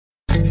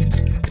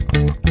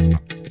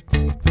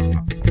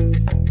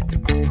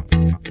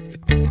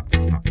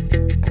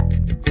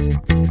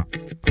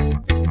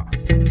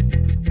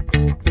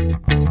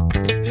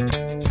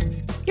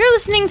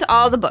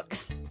All the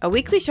Books, a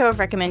weekly show of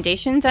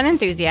recommendations and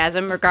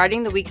enthusiasm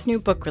regarding the week's new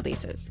book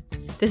releases.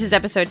 This is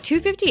episode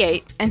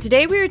 258, and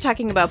today we are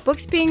talking about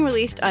books being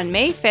released on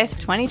May 5th,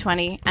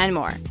 2020, and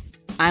more.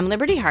 I'm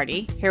Liberty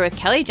Hardy, here with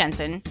Kelly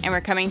Jensen, and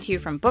we're coming to you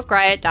from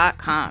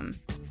BookRiot.com.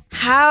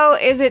 How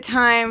is it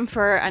time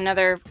for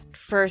another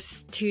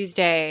first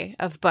Tuesday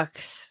of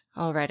books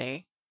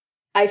already?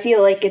 I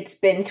feel like it's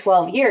been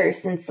 12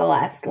 years since the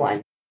last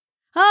one.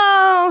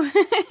 Oh,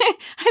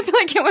 I feel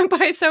like it went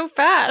by so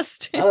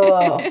fast.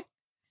 Oh.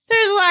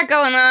 There's a lot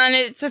going on.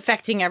 It's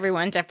affecting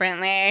everyone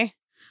differently.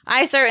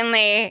 I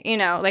certainly,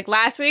 like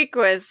last week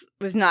was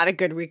not a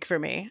good week for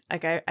me.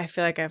 Like I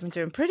feel like I've been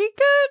doing pretty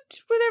good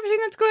with everything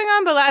that's going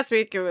on, but last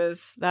week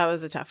that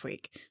was a tough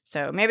week.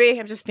 So maybe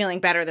I'm just feeling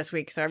better this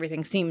week, so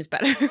everything seems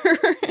better.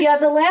 Yeah,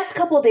 the last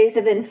couple of days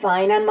have been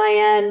fine on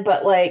my end,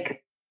 but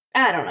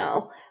I don't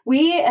know.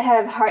 We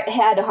have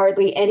had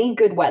hardly any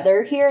good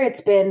weather here.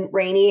 It's been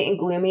rainy and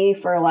gloomy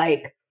for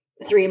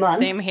 3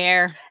 months. Same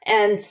here.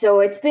 And so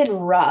it's been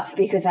rough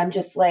because I'm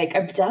just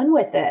I'm done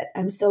with it.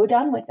 I'm so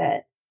done with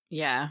it.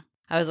 Yeah.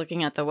 I was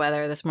looking at the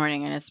weather this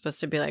morning and it's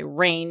supposed to be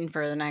rain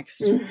for the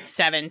next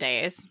 7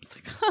 days. It's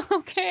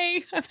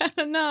okay, I've had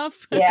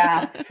enough.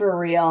 Yeah, for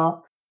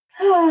real.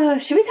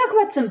 Should we talk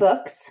about some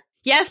books?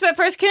 Yes, but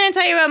first, can I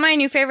tell you about my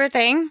new favorite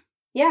thing?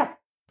 Yeah.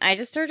 I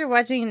just started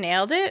watching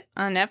Nailed It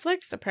on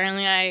Netflix.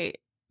 Apparently, I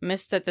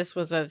missed that this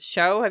was a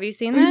show. Have you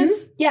seen this?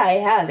 Mm-hmm. Yeah, I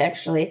have,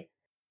 actually.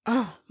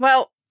 Oh,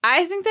 well,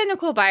 I think that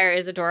Nicole Byer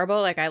is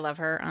adorable. I love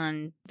her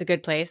on The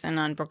Good Place and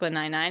on Brooklyn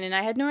Nine-Nine. And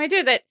I had no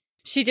idea that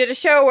she did a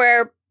show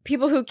where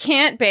people who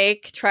can't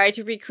bake try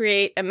to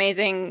recreate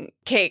amazing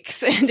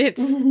cakes. And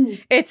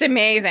it's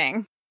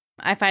amazing.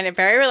 I find it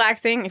very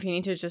relaxing if you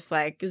need to just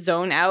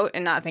zone out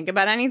and not think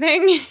about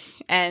anything.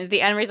 And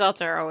the end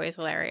results are always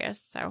hilarious.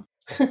 So...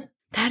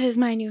 That is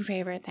my new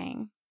favorite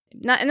thing.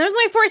 And there's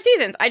only 4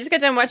 seasons. I just got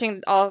done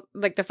watching all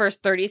the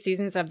first 30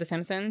 seasons of The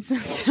Simpsons.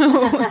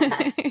 So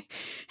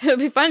it'll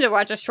be fun to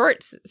watch a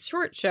short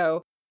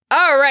show.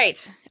 All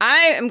right. I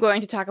am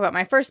going to talk about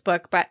my first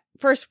book, but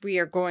first we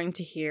are going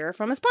to hear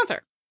from a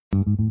sponsor.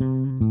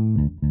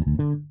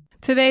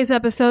 Today's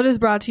episode is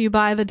brought to you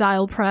by The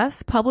Dial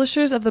Press,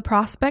 publishers of The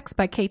Prospects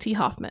by Katie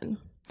Hoffman.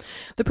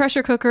 The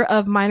pressure cooker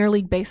of minor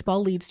league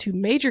baseball leads to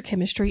major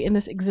chemistry in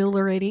this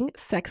exhilarating,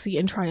 sexy,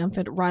 and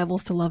triumphant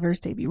rivals to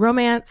lovers debut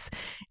romance.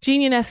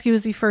 Gene Ionescu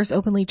is the first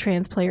openly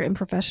trans player in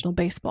professional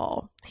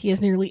baseball. He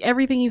has nearly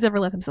everything he's ever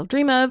let himself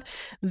dream of.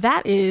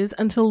 That is,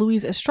 until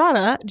Luis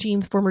Estrada,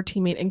 Gene's former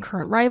teammate and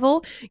current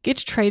rival,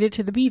 gets traded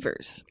to the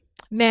Beavers.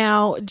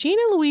 Now, Gene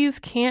and Louise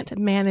can't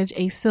manage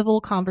a civil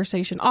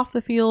conversation off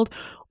the field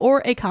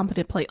or a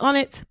competent play on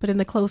it, but in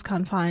the close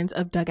confines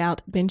of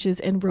dugout, benches,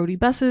 and roadie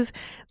buses,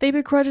 they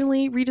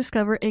begrudgingly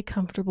rediscover a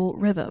comfortable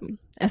rhythm.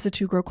 As the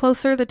two grow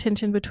closer, the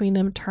tension between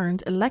them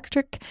turns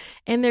electric,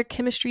 and their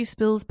chemistry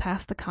spills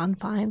past the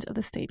confines of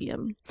the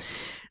stadium.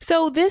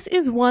 So this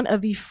is one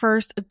of the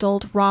first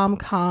adult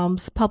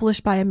rom-coms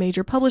published by a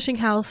major publishing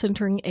house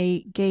centering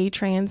a gay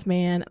trans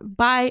man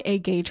by a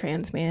gay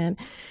trans man.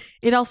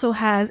 It also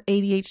has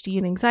ADHD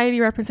and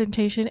anxiety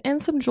representation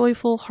and some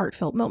joyful,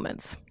 heartfelt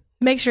moments.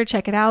 Make sure to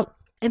check it out.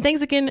 And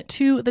thanks again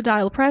to The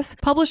Dial Press,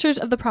 publishers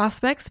of The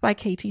Prospects by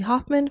Katie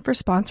Hoffman, for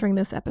sponsoring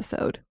this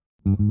episode.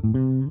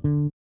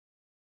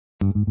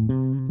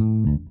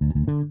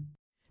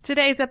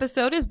 Today's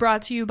episode is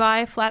brought to you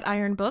by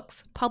Flatiron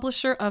Books,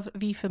 publisher of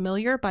The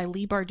Familiar by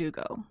Leigh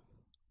Bardugo.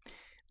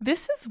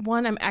 This is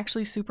one I'm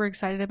actually super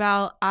excited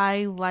about.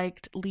 I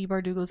liked Leigh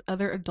Bardugo's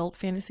other adult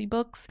fantasy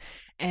books,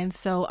 and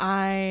so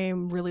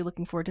I'm really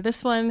looking forward to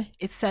this one.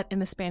 It's set in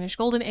the Spanish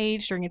Golden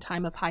Age during a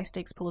time of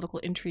high-stakes political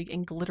intrigue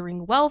and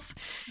glittering wealth.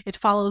 It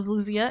follows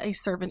Luzia, a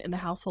servant in the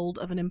household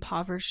of an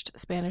impoverished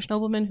Spanish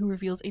nobleman who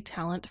reveals a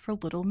talent for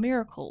little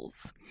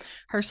miracles.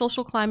 Her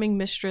social climbing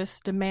mistress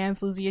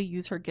demands Luzia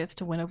use her gifts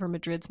to win over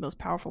Madrid's most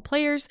powerful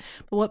players,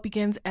 but what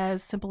begins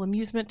as simple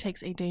amusement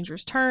takes a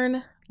dangerous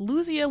turn.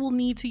 Luzia will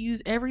need to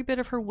use every bit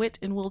of her wit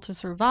and will to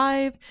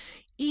survive,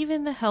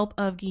 even the help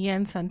of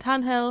Guillen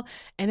Santangel,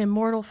 an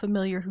immortal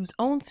familiar whose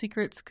own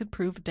secrets could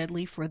prove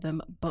deadly for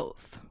them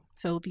both.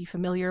 So The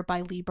Familiar by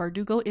Leigh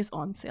Bardugo is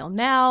on sale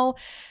now.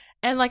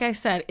 And like I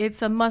said,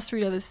 it's a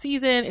must-read of the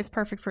season. It's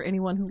perfect for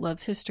anyone who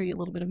loves history, a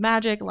little bit of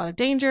magic, a lot of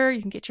danger. You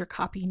can get your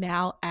copy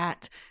now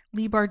at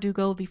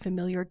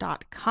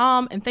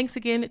LeighBardugoTheFamiliar.com. And thanks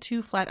again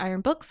to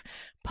Flatiron Books,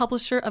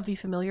 publisher of The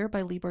Familiar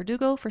by Leigh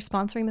Bardugo, for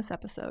sponsoring this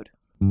episode.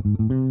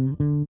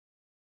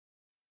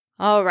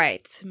 All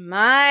right.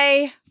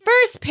 My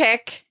first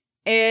pick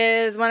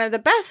is one of the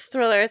best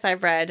thrillers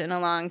I've read in a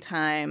long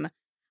time.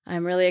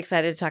 I'm really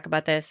excited to talk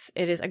about this.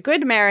 It is A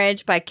Good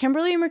Marriage by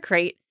Kimberly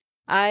McCreight.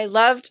 I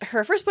loved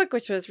her first book,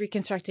 which was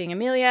Reconstructing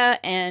Amelia,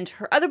 and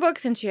her other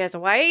books, and she has a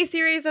YA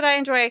series that I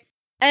enjoy.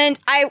 And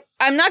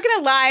I'm not going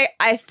to lie,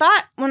 I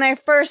thought when I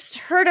first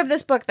heard of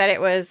this book that it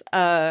was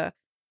a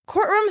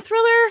courtroom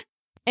thriller,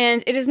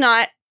 and it is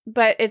not,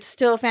 but it's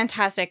still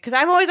fantastic, because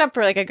I'm always up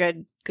for a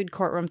good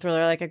courtroom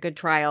thriller, a good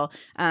trial.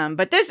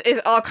 But this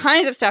is all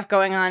kinds of stuff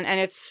going on, and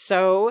it's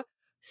so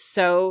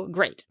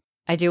great.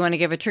 I do want to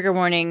give a trigger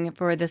warning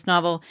for this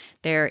novel.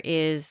 There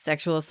is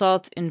sexual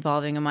assault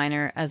involving a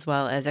minor as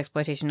well as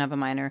exploitation of a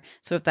minor.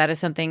 So if that is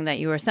something that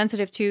you are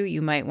sensitive to,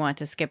 you might want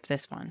to skip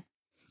this one.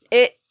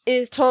 It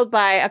is told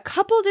by a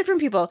couple different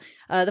people.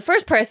 The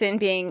first person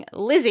being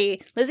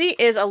Lizzie. Lizzie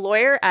is a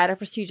lawyer at a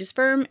prestigious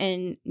firm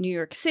in New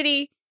York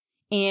City,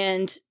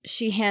 and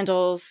she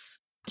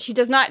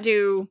does not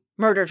do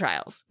murder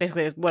trials,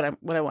 basically is what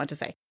I want to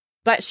say.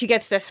 But she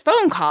gets this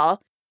phone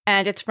call,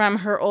 and it's from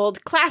her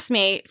old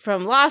classmate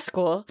from law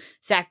school,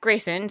 Zach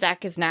Grayson.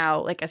 Zach is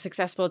now like a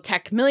successful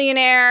tech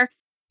millionaire,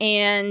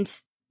 and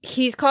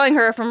he's calling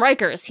her from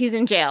Rikers. He's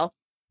in jail.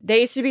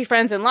 They used to be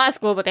friends in law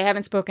school, but they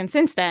haven't spoken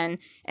since then.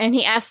 And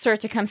he asks her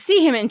to come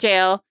see him in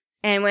jail.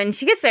 And when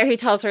she gets there, he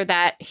tells her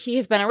that he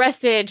has been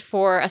arrested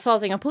for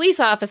assaulting a police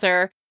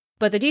officer.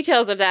 But the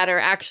details of that are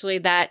actually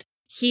that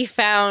he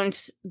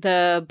found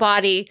the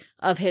body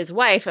of his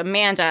wife,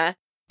 Amanda,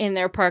 in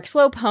their Park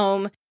Slope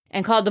home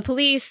and called the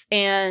police.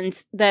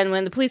 And then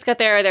when the police got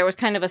there, there was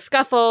kind of a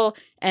scuffle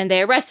and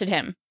they arrested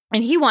him.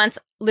 And he wants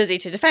Lizzie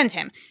to defend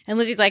him. And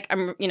Lizzie's like,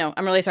 I'm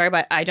really sorry,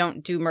 but I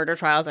don't do murder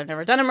trials. I've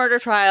never done a murder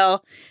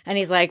trial. And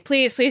he's like,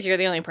 please, you're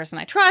the only person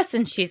I trust.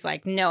 And she's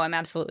like, no, I'm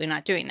absolutely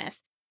not doing this.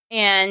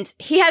 And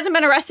he hasn't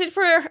been arrested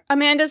for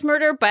Amanda's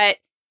murder, but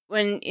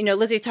when,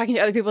 Lizzie's talking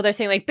to other people, they're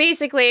saying, like,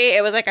 basically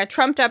it was like a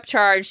trumped up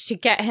charge to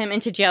get him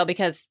into jail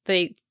because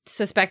they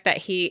suspect that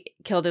he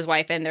killed his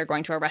wife and they're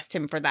going to arrest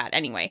him for that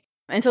anyway.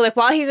 And so, like,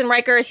 while he's in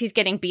Rikers, he's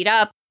getting beat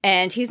up,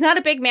 and he's not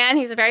a big man.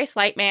 He's a very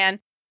slight man.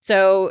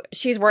 So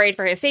she's worried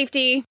for his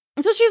safety.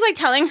 And so she's, like,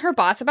 telling her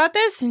boss about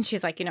this. And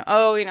she's like,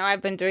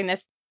 I've been doing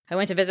this. I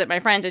went to visit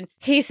my friend. And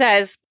he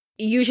says,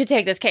 you should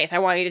take this case. I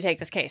want you to take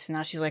this case. And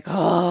now she's like,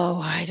 oh,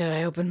 why did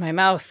I open my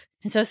mouth?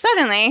 And so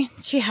suddenly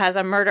she has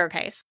a murder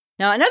case.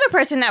 Now, another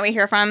person that we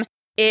hear from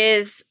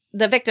is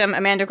the victim,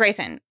 Amanda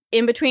Grayson.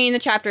 In between the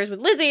chapters with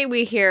Lizzie,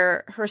 we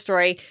hear her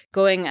story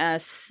going, I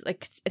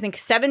think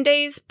 7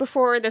 days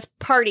before this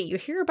party. You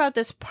hear about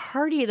this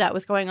party that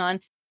was going on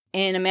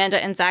in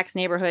Amanda and Zach's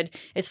neighborhood.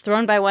 It's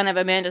thrown by one of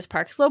Amanda's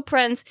Park Slope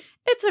friends.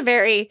 It's a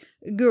very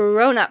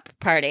grown-up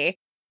party.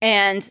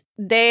 And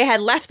they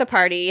had left the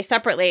party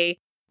separately,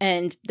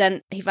 and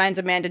then he finds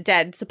Amanda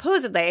dead,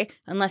 supposedly,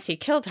 unless he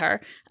killed her.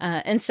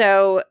 And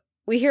so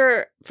we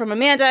hear from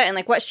Amanda and,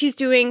 like, what she's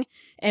doing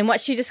and what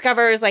she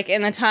discovers, like,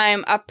 in the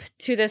time up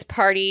to this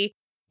party.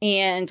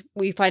 And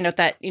we find out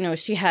that,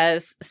 she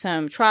has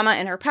some trauma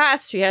in her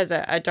past. She has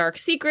a dark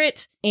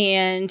secret.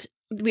 And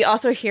we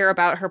also hear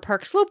about her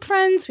Park Slope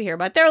friends. We hear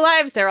about their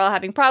lives. They're all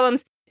having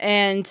problems.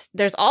 And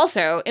there's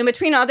also, in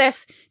between all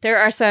this, there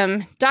are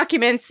some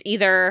documents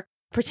either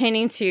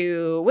pertaining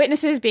to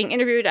witnesses being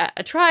interviewed at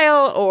a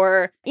trial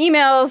or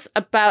emails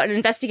about an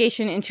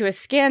investigation into a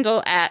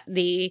scandal at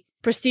the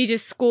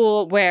prestigious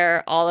school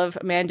where all of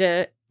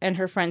Amanda and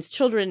her friends'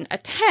 children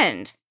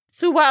attend.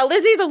 So while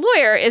Lizzie, the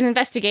lawyer, is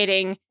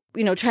investigating,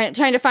 trying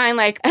to find,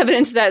 like,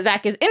 evidence that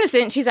Zach is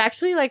innocent, she's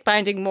actually, like,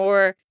 finding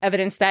more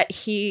evidence that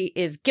he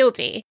is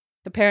guilty.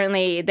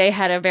 Apparently, they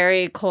had a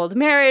very cold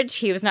marriage.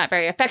 He was not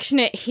very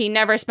affectionate. He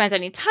never spent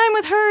any time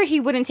with her.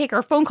 He wouldn't take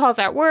her phone calls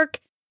at work.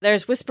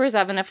 There's whispers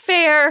of an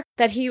affair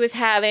that he was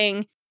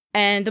having.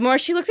 And the more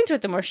she looks into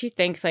it, the more she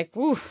thinks, like,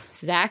 ooh,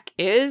 Zach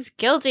is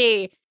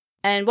guilty.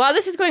 And while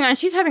this is going on,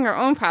 she's having her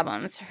own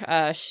problems.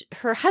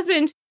 Her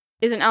husband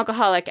is an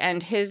alcoholic,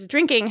 and his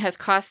drinking has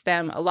cost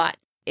them a lot.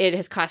 It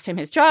has cost him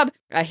his job.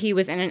 He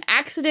was in an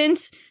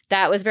accident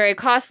that was very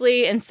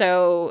costly, and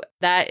so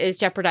that is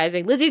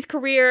jeopardizing Lizzie's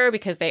career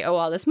because they owe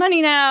all this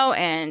money now,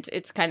 and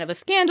it's kind of a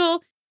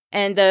scandal.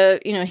 And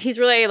he's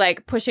really,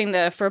 like, pushing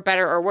the for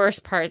better or worse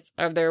parts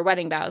of their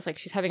wedding vows. Like,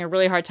 she's having a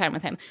really hard time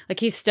with him. Like,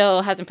 he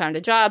still hasn't found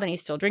a job, and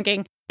he's still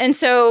drinking. And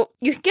so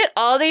you get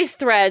all these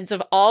threads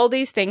of all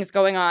these things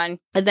going on,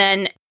 and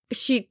then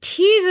she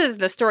teases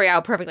the story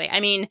out perfectly.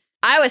 I mean,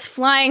 I was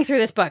flying through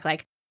this book,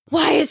 like,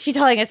 why is she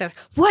telling us this?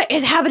 What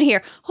is happening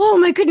here? Oh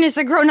my goodness,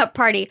 a grown-up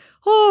party.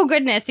 Oh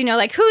goodness,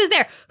 like, who's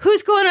there?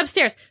 Who's going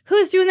upstairs?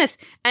 Who's doing this?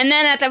 And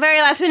then at the very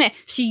last minute,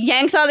 she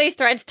yanks all these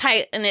threads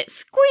tight and it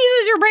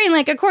squeezes your brain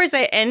like a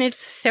corset, and it's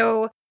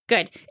so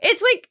good.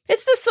 It's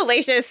the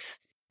salacious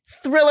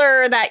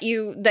thriller that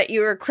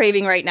you're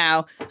craving right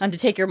now, to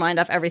take your mind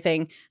off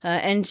everything.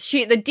 And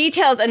the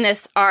details in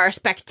this are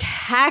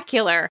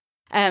spectacular.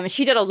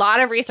 She did a lot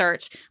of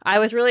research. I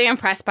was really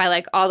impressed by,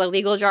 like, all the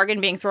legal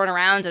jargon being thrown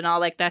around and all,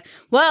 like,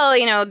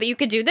 you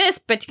could do this,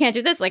 but you can't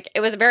do this. Like,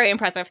 it was very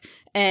impressive.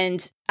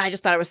 And I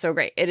just thought it was so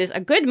great. It is A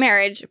Good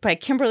Marriage by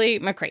Kimberly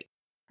McCreight.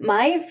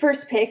 My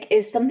first pick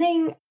is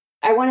something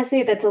I want to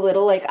say that's a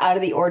little, like, out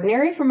of the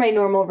ordinary from my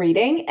normal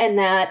reading, and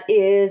that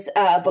is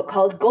a book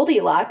called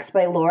Goldilocks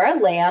by Laura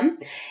Lamb.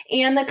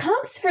 And the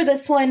comps for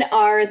this one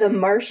are The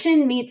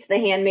Martian meets The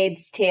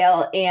Handmaid's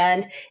Tale,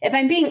 and if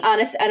I'm being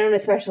honest, I don't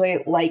especially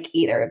like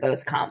either of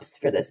those comps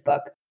for this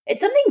book.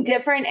 It's something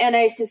different, and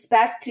I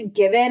suspect,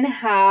 given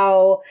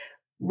how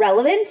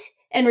relevant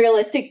and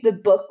realistic the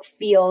book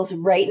feels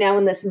right now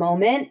in this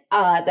moment,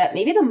 that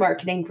maybe the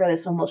marketing for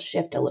this one will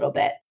shift a little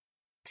bit.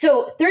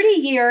 So 30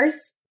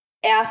 years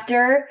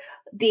after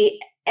the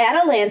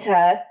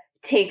Atalanta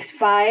takes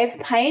 5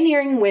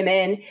 pioneering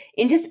women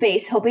into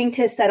space, hoping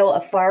to settle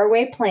a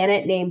faraway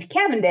planet named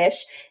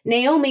Cavendish.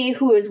 Naomi,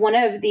 who is one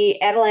of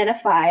the Atlanta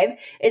 5,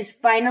 is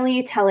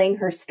finally telling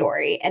her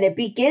story. And it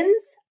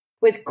begins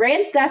with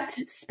Grand Theft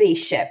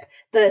Spaceship.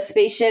 The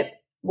spaceship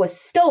was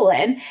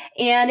stolen,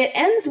 and it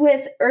ends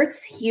with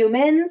Earth's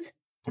humans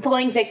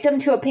falling victim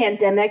to a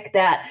pandemic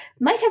that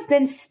might have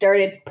been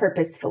started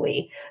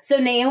purposefully. So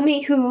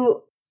Naomi,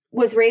 who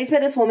was raised by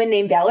this woman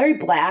named Valerie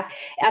Black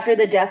after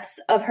the deaths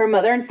of her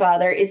mother and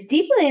father, is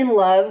deeply in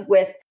love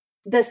with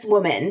this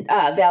woman,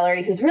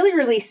 Valerie, who's really,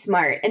 really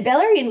smart. And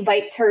Valerie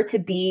invites her to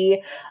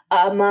be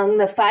among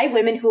the 5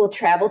 women who will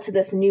travel to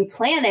this new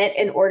planet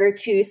in order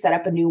to set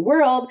up a new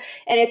world.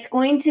 And it's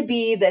going to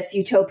be this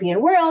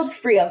utopian world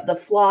free of the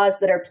flaws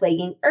that are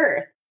plaguing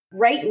Earth.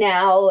 Right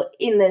now,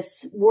 in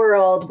this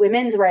world,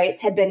 women's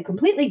rights have been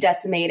completely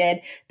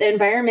decimated. The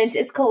environment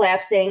is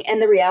collapsing.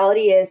 And the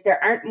reality is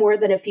there aren't more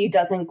than a few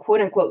dozen,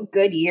 quote unquote,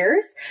 good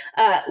years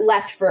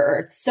left for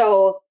Earth.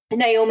 So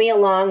Naomi,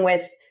 along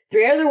with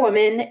 3 other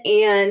women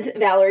and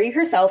Valerie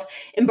herself,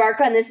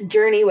 embark on this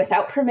journey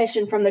without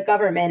permission from the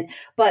government,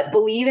 but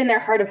believe in their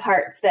heart of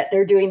hearts that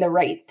they're doing the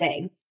right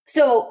thing.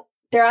 So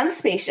they're on the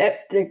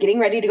spaceship, they're getting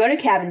ready to go to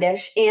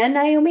Cavendish, and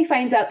Naomi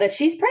finds out that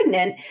she's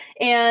pregnant,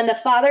 and the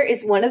father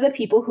is one of the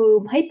people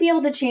who might be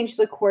able to change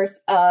the course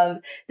of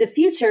the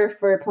future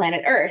for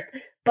planet Earth.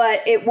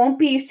 But it won't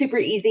be super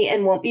easy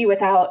and won't be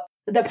without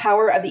the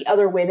power of the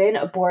other women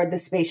aboard the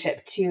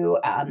spaceship to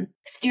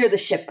steer the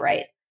ship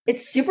right.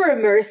 It's super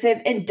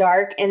immersive and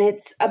dark, and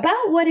it's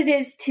about what it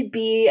is to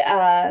be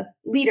a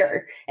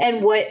leader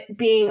and what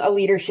being a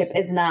leadership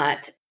is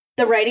not.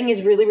 The writing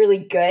is really, really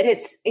good.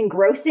 It's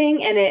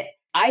engrossing, and it,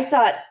 I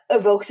thought,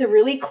 evokes a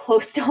really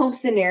close to home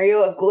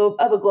scenario of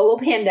a global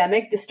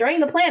pandemic destroying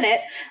the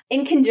planet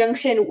in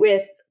conjunction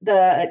with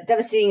the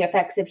devastating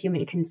effects of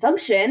human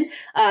consumption,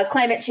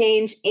 climate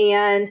change,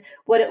 and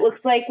what it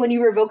looks like when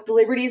you revoke the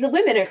liberties of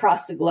women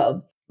across the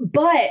globe.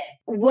 But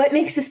what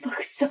makes this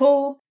book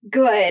so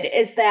good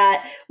is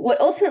that what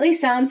ultimately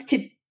sounds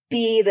to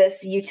be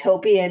this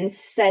utopian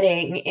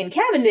setting in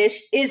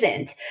Cavendish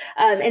isn't.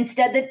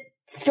 Instead, the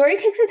story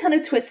takes a ton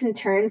of twists and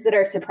turns that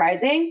are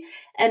surprising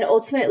and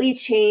ultimately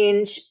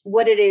change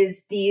what it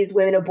is these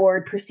women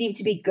aboard perceive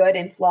to be good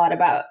and flawed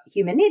about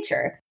human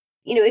nature.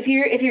 You know, if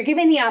you're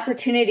given the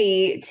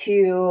opportunity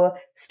to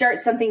start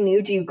something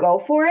new, do you go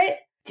for it?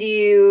 Do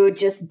you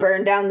just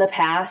burn down the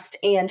past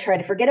and try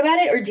to forget about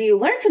it? Or do you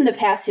learn from the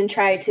past and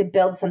try to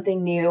build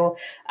something new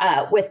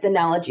with the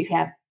knowledge you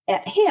have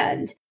at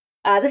hand?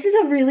 This is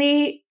a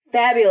really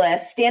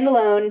fabulous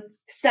standalone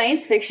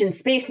science fiction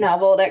space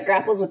novel that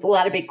grapples with a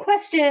lot of big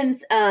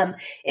questions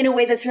in a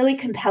way that's really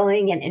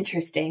compelling and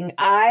interesting.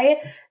 I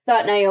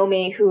thought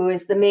Naomi, who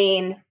is the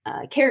main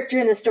character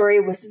in the story,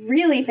 was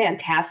really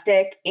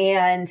fantastic.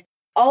 And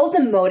all of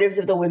the motives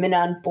of the women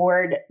on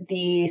board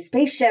the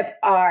spaceship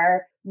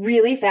are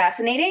really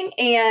fascinating,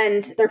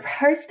 and they're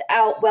parsed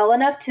out well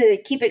enough to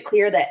keep it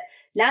clear that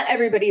not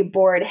everybody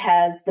aboard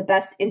has the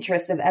best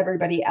interests of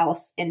everybody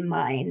else in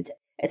mind.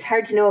 It's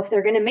hard to know if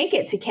they're going to make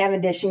it to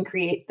Cavendish and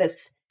create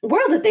this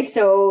world that they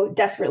so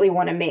desperately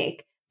want to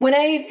make. When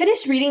I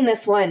finished reading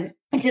this one,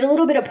 I did a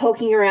little bit of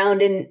poking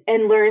around and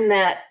learned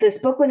that this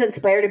book was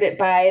inspired a bit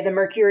by the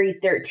Mercury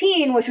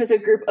 13, which was a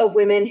group of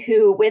women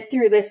who went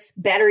through this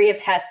battery of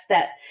tests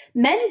that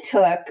men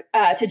took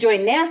to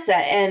join NASA.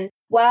 And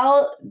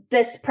while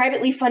this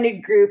privately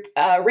funded group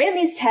ran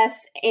these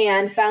tests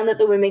and found that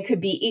the women could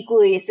be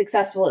equally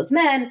successful as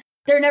men,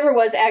 there never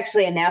was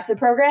actually a NASA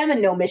program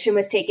and no mission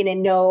was taken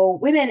and no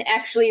women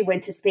actually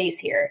went to space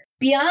here.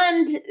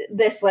 Beyond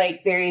this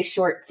very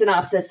short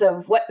synopsis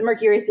of what the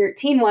Mercury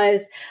 13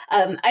 was,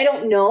 I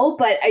don't know,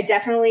 but I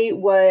definitely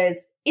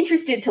was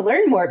interested to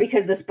learn more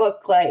because this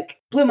book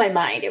blew my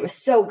mind. It was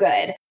so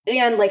good.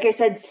 And like I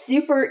said,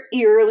 super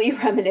eerily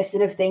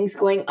reminiscent of things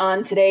going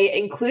on today,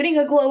 including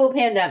a global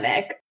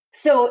pandemic.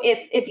 So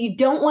if you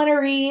don't want to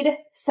read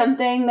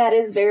something that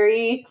is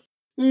very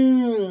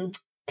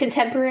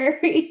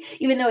contemporary,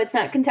 even though it's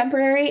not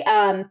contemporary,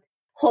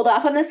 hold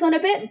off on this one a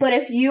bit. But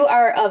if you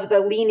are of the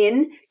lean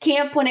in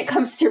camp when it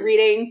comes to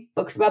reading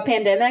books about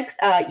pandemics,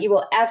 you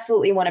will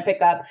absolutely want to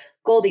pick up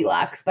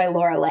Goldilocks by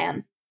Laura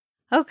Lamb.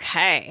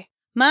 Okay.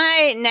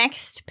 My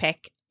next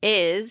pick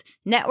is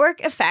Network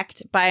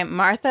Effect by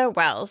Martha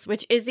Wells,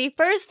 which is the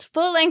first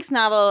full-length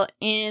novel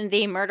in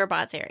the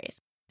Murderbot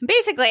series.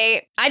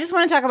 Basically, I just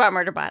want to talk about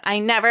Murderbot. I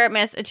never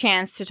miss a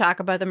chance to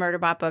talk about the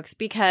Murderbot books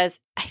because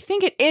I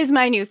think it is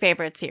my new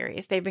favorite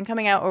series. They've been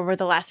coming out over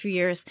the last few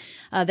years.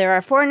 There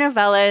are 4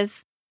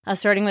 novellas,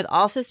 starting with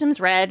All Systems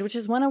Red, which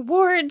has won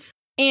awards.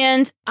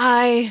 And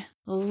I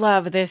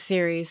love this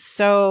series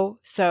so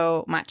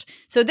much.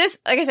 So this,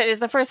 like I said, is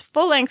the first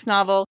full-length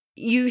novel.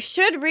 You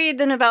should read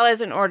the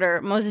novellas in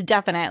order, most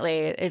definitely.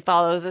 It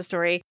follows a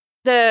story.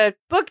 The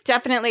book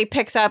definitely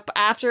picks up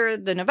after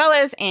the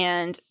novellas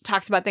and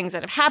talks about things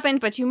that have happened,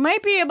 but you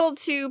might be able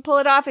to pull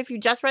it off if you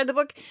just read the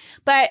book.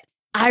 But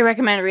I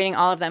recommend reading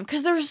all of them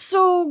because they're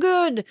so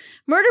good.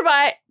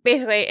 Murderbot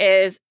basically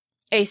is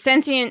a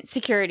sentient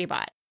security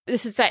bot.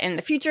 this is set in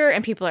the future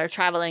and people are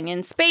traveling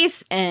in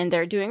space and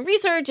they're doing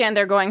research and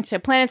they're going to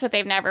planets that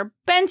they've never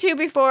been to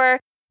before.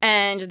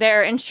 And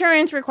their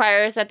insurance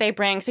requires that they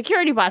bring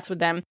security bots with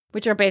them,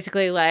 which are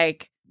basically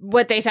like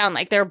what they sound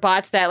like. They're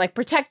bots that like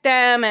protect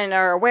them and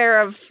are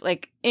aware of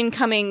like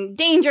incoming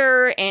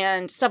danger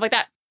and stuff like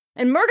that.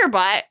 And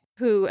Murderbot,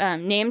 who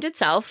gave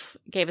itself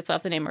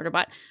the name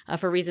Murderbot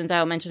for reasons I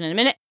will mention in a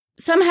minute,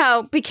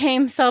 somehow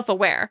became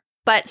self-aware,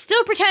 but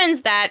still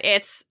pretends that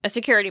it's a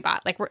security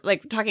bot, like we're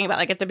like talking about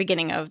like at the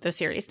beginning of the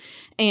series.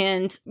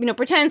 And,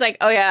 pretends like,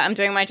 oh yeah, I'm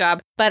doing my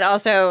job. But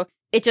also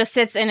it just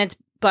sits in its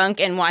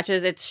bunk and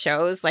watches its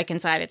shows like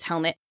inside its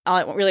helmet. All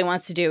it really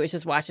wants to do is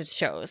just watch its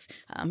shows.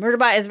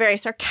 Murderbot is very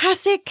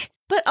sarcastic,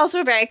 but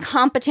also very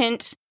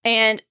competent,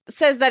 and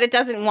says that it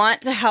doesn't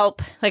want to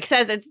help, like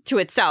says it to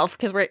itself,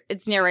 because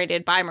it's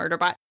narrated by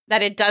Murderbot,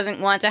 that it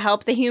doesn't want to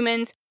help the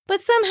humans,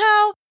 but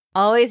somehow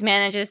always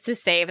manages to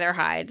save their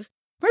hides.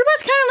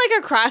 Murderbot's kind of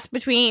like a cross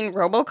between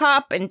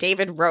RoboCop and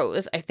David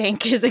Rose, I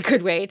think is a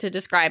good way to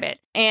describe it.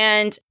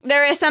 And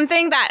there is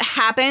something that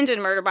happened in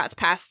Murderbot's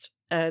past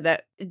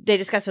that they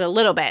discuss it a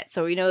little bit.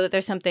 So we know that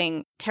there's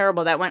something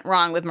terrible that went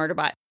wrong with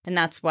Murderbot, and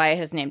that's why it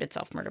has named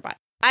itself Murderbot.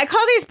 I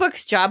call these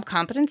books job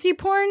competency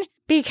porn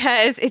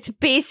because it's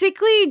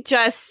basically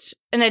just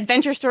an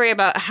adventure story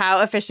about how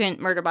efficient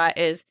Murderbot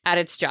is at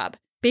its job,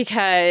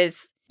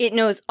 because it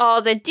knows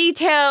all the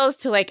details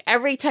to like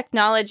every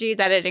technology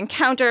that it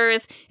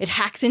encounters. It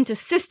hacks into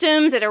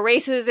systems. It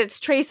erases its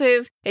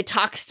traces. It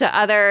talks to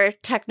other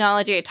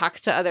technology. It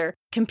talks to other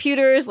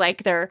computers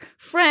like their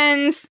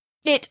friends.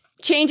 It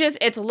changes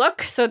its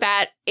look so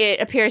that it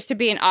appears to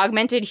be an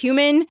augmented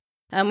human,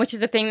 which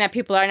is a thing that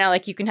people are now.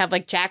 Like you can have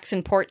like jacks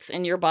and ports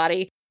in your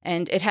body,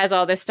 and it has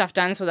all this stuff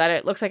done so that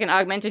it looks like an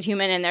augmented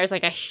human. And there's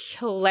like a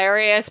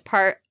hilarious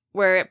part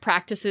where it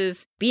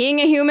practices being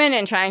a human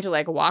and trying to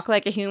like walk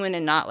like a human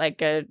and not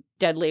like a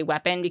deadly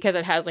weapon, because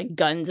it has like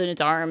guns in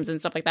its arms and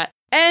stuff like that.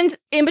 And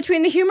in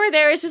between the humor,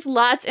 there is just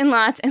lots and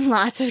lots and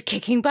lots of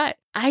kicking butt.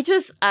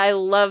 I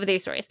love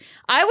these stories.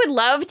 I would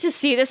love to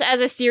see this as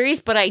a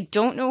series, but I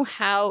don't know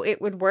how it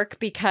would work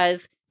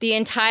because the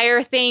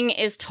entire thing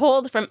is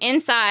told from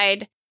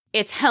inside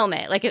its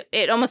helmet. Like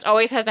it almost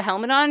always has a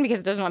helmet on because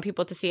it doesn't want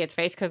people to see its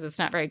face because it's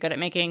not very good at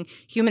making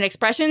human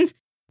expressions.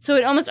 So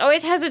it almost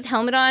always has its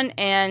helmet on,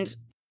 and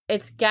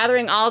it's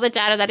gathering all the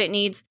data that it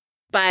needs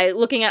by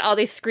looking at all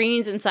these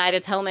screens inside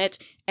its helmet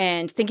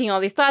and thinking all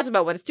these thoughts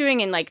about what it's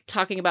doing and like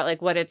talking about like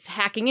what it's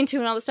hacking into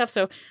and all this stuff.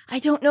 So I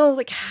don't know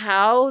like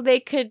how they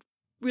could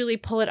really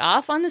pull it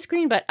off on the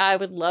screen, but I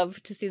would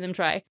love to see them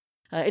try.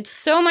 It's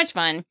so much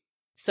fun.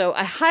 So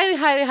I highly,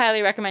 highly,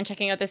 highly recommend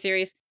checking out the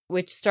series,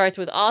 which starts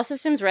with All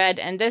Systems Red.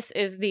 And this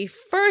is the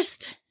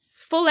first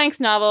full-length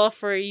novel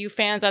for you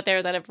fans out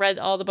there that have read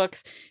all the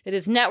books. It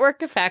is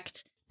Network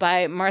Effect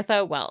by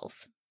Martha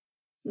Wells.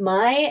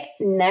 My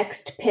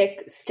next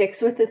pick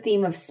sticks with the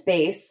theme of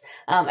space.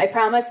 I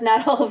promise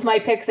not all of my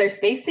picks are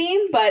space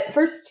themed, but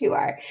first two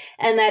are.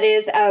 And that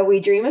is We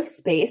Dream of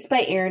Space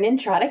by Erin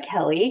Entrada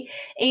Kelly.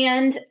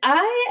 And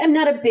I am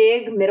not a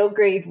big middle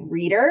grade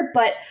reader,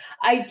 but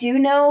I do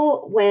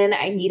know when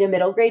I need a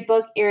middle grade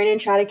book, Erin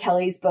Entrada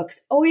Kelly's books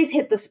always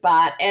hit the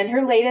spot, and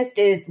her latest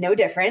is no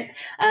different.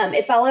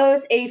 It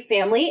follows a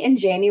family in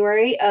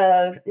January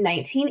of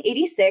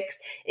 1986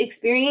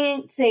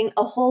 experiencing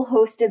a whole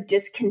host of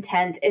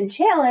discontent and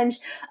challenge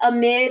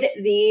amid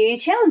the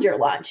Challenger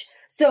launch.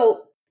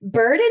 So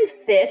Bird and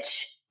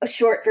Fitch,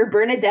 short for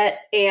Bernadette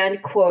and,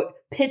 quote,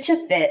 Pitch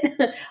a Fit,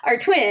 are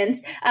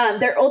twins.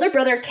 Their older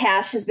brother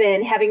Cash has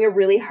been having a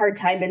really hard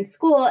time in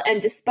school,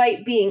 and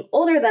despite being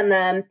older than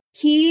them,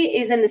 he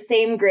is in the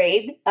same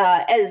grade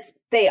as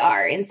they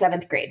are in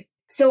 7th grade.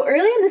 So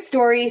early in the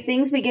story,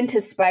 things begin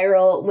to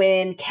spiral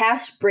when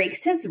Cash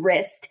breaks his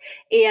wrist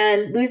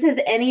and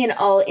loses any and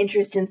all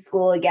interest in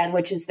school again,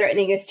 which is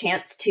threatening his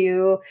chance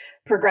to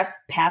progress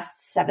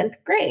past 7th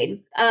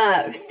grade.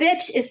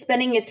 Fitch is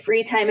spending his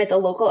free time at the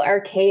local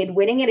arcade,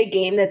 winning at a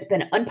game that's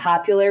been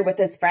unpopular with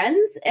his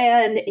friends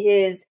and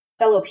his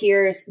fellow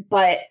peers,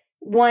 but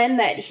one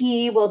that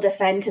he will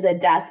defend to the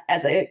death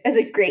as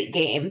a great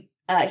game.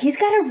 He's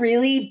got a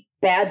really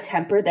bad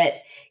temper that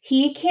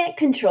he can't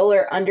control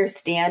or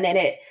understand, and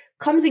it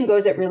comes and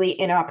goes at really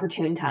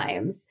inopportune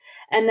times.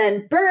 And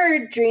then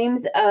Bird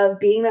dreams of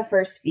being the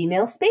first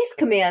female space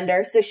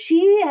commander, so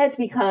she has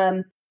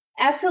become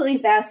absolutely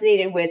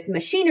fascinated with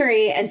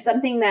machinery, and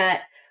something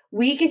that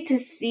we get to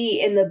see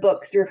in the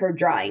book through her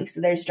drawings.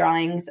 So there's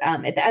drawings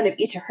at the end of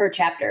each of her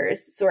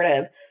chapters sort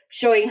of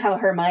showing how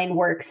her mind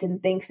works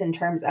and thinks in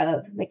terms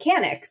of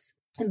mechanics.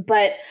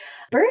 But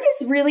Bird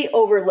is really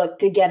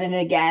overlooked again and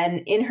again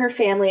in her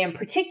family, in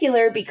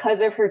particular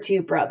because of her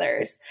two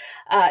brothers.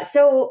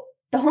 So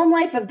the home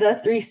life of the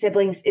three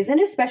siblings isn't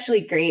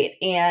especially great,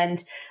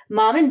 and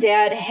Mom and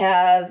Dad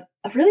have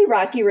a really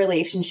rocky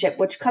relationship,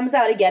 which comes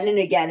out again and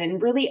again in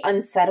really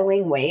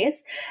unsettling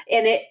ways.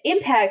 And it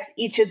impacts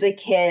each of the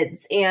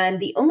kids. And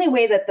the only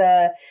way that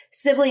the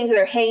siblings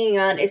are hanging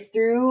on is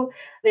through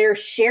their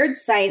shared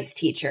science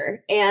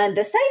teacher. And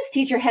the science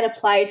teacher had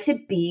applied to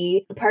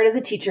be part of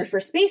the Teacher for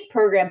Space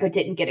program, but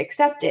didn't get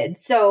accepted.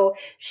 So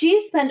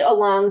she spent a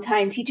long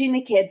time teaching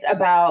the kids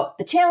about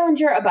the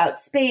Challenger, about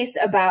space,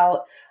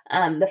 about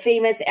the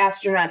famous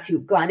astronauts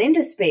who've gone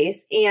into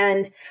space.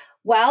 And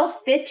while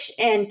Fitch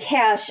and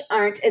Cash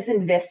aren't as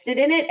invested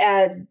in it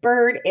as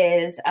Bird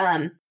is,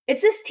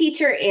 it's this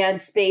teacher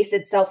and space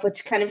itself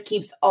which kind of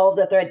keeps all of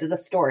the threads of the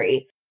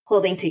story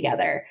holding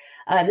together.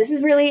 This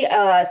is really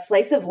a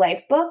slice of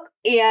life book,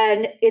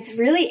 and it's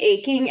really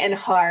aching and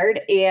hard.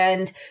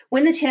 And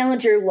when the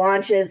Challenger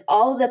launches,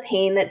 all of the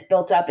pain that's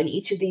built up in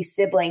each of these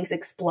siblings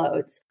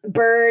explodes.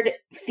 Bird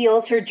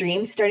feels her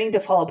dreams starting to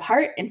fall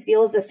apart and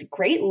feels this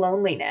great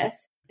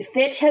loneliness.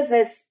 Fitch has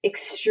this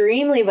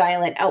extremely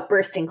violent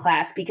outburst in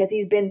class because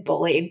he's been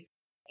bullied,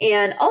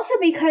 and also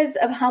because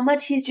of how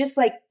much he's just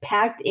like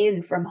packed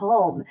in from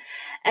home.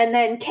 And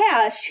then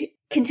Cash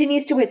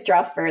continues to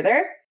withdraw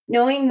further,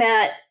 knowing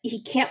that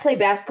he can't play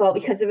basketball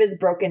because of his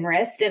broken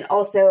wrist and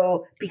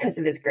also because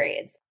of his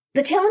grades.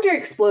 The Challenger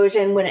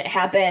explosion, when it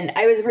happened,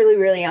 I was really,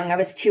 really young. I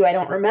was 2. I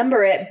don't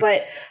remember it,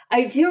 but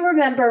I do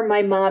remember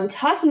my mom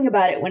talking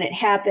about it when it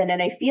happened.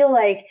 And I feel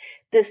like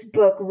this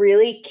book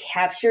really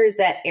captures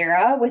that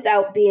era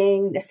without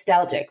being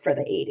nostalgic for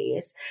the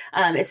 80s.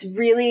 It's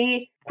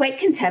really quite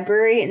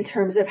contemporary in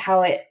terms of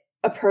how it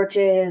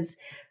approaches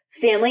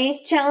family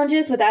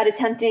challenges without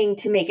attempting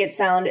to make it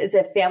sound as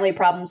if family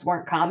problems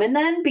weren't common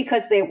then,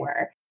 because they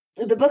were.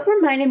 The book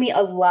reminded me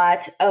a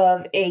lot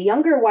of a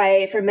younger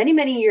YA from many,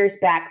 many years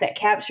back that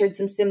captured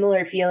some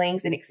similar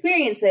feelings and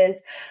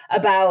experiences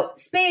about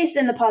space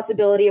and the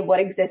possibility of what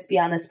exists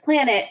beyond this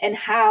planet and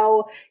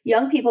how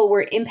young people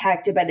were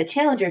impacted by the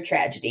Challenger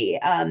tragedy.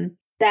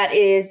 That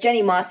is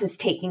Jenny Moss's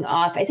Taking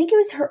Off. I think it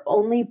was her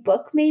only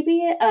book,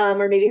 maybe,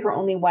 or maybe her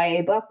only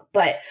YA book.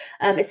 But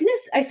as soon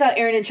as I saw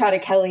Erin Entrada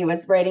Kelly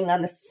was writing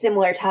on a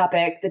similar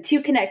topic, the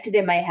two connected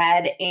in my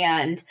head,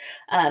 and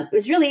it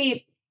was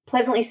really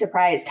pleasantly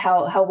surprised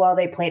how well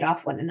they played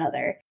off one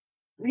another.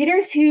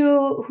 Readers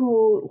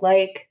who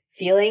like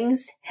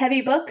feelings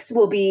heavy books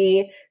will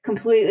be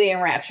completely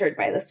enraptured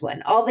by this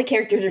one. All the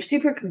characters are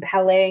super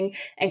compelling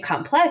and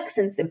complex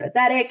and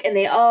sympathetic, and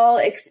they all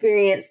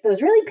experience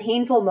those really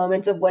painful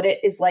moments of what it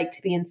is like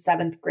to be in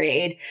 7th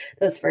grade.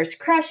 Those first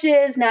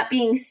crushes, not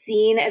being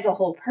seen as a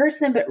whole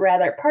person, but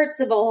rather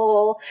parts of a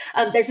whole.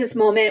 There's this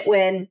moment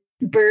when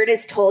Bird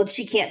is told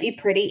she can't be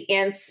pretty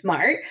and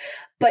smart,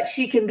 but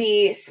she can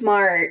be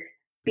smart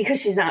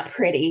because she's not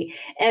pretty.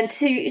 And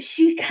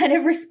she kind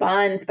of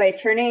responds by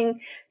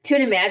turning to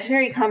an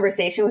imaginary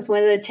conversation with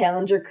one of the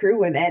Challenger crew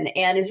women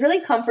and is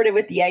really comforted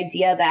with the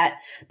idea that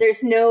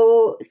there's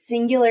no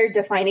singular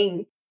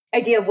defining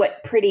idea of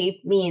what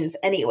pretty means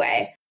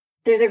anyway.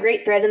 There's a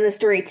great thread in the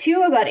story,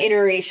 too, about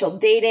interracial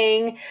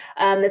dating.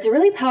 That's a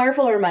really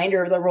powerful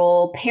reminder of the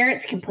role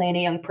parents can play in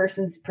a young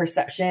person's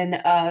perception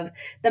of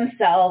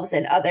themselves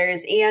and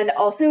others. And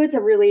also, it's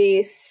a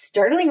really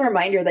startling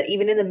reminder that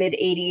even in the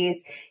mid-'80s,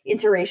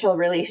 interracial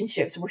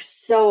relationships were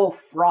so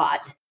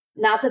fraught.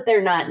 Not that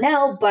they're not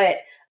now,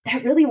 but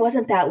that really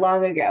wasn't that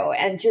long ago.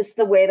 And just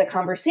the way the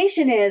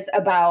conversation is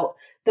about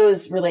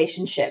those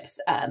relationships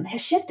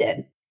has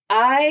shifted.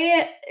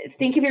 I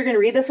think if you're going to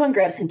read this one,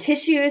 grab some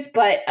tissues,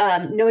 but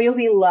know you'll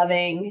be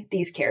loving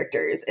these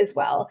characters as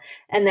well.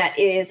 And that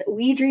is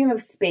We Dream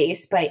of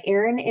Space by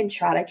Erin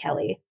Entrada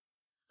Kelly.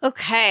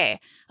 Okay.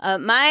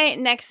 My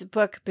next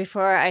book,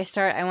 before I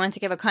start, I want to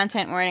give a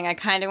content warning. I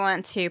kind of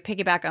want to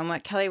piggyback on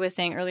what Kelly was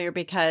saying earlier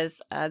because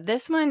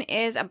this one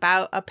is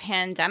about a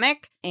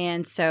pandemic.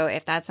 And so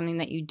if that's something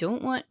that you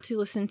don't want to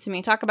listen to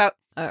me talk about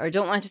or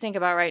don't want to think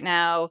about right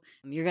now,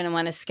 you're going to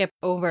want to skip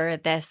over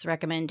this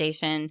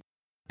recommendation.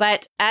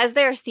 But as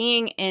they're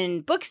seeing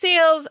in book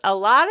sales, a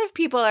lot of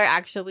people are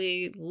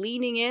actually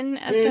leaning in,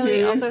 as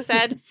Kelly also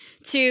said,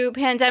 to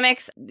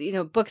pandemics. You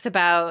know, books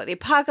about the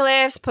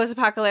apocalypse,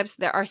 post-apocalypse,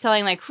 that are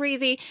selling like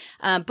crazy.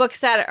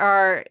 Books that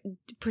are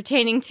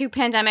pertaining to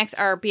pandemics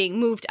are being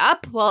moved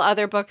up, while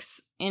other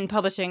books in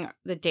publishing,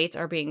 the dates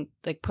are being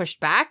like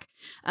pushed back.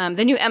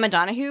 The new Emma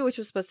Donoghue, which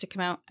was supposed to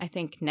come out, I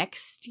think,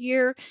 next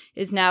year,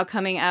 is now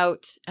coming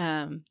out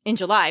in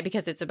July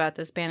because it's about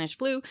the Spanish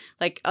flu.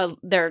 Like,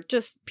 they're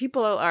just,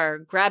 people are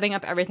grabbing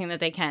up everything that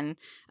they can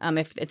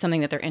if it's something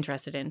that they're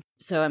interested in.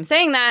 So I'm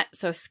saying that,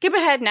 so skip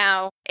ahead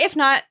now. If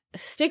not,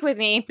 stick with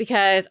me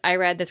because I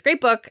read this great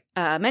book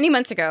many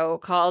months ago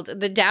called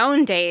The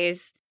Down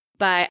Days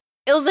by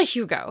Ilza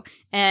Hugo.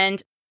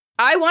 And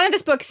I wanted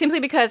this book simply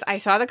because I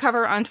saw the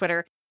cover on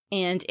Twitter,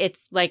 and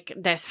it's like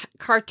this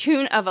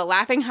cartoon of a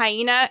laughing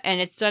hyena, and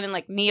it's done in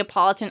like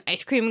Neapolitan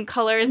ice cream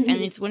colors, and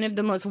it's one of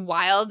the most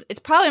wild, it's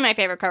probably my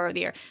favorite cover of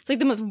the year. It's like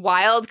the most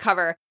wild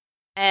cover,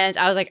 and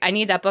I was like, I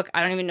need that book.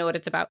 I don't even know what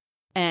it's about.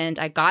 And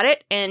I got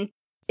it, and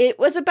it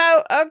was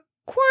about a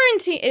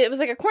quarantine. It was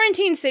like a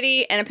quarantine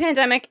city and a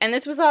pandemic, and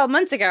this was all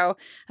months ago.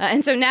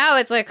 And so now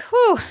it's like,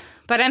 whew.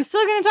 but I'm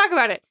still going to talk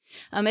about it.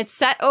 It's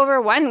set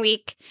over 1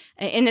 week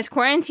in this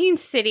quarantine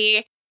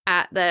city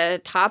at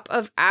the top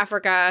of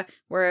Africa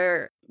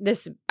where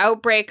this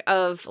outbreak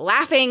of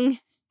laughing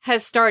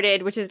has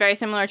started, which is very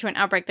similar to an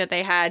outbreak that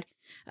they had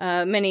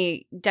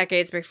many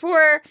decades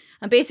before.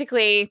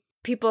 Basically,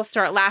 people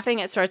start laughing.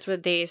 It starts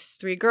with these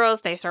 3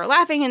 girls. They start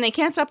laughing and they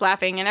can't stop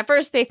laughing. And at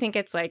first they think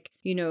it's like,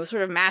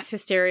 sort of mass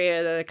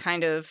hysteria, the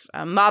kind of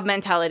mob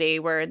mentality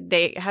where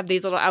they have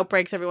these little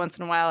outbreaks every once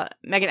in a while.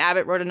 Megan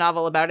Abbott wrote a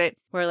novel about it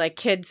where like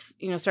kids,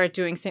 start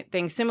doing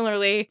things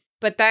similarly.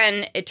 But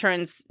then it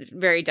turns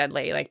very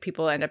deadly. Like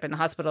people end up in the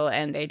hospital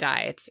and they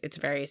die. It's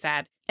very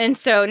sad. And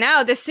so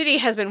now the city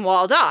has been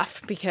walled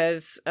off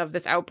because of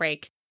this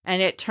outbreak. And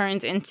it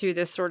turns into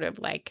this sort of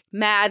like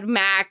Mad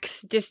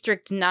Max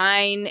District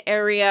 9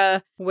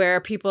 area where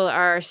people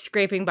are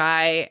scraping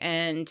by.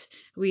 And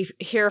we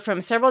hear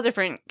from several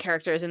different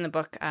characters in the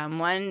book.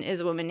 One is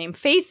a woman named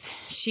Faith.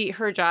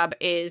 Her job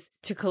is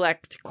to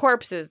collect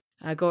corpses,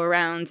 go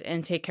around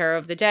and take care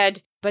of the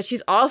dead. But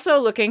she's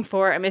also looking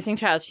for a missing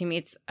child. She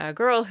meets a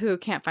girl who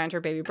can't find her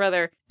baby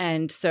brother.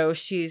 And so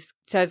she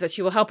says that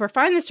she will help her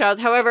find this child.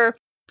 However,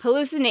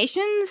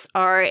 hallucinations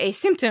are a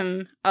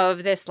symptom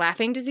of this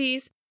laughing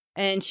disease.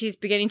 And she's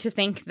beginning to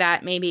think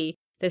that maybe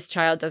this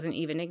child doesn't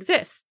even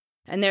exist.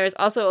 And there is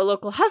also a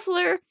local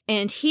hustler,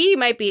 and he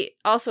might be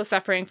also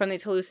suffering from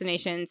these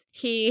hallucinations.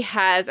 He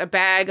has a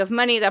bag of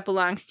money that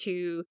belongs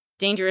to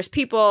dangerous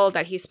people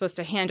that he's supposed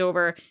to hand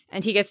over,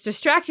 and he gets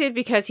distracted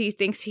because he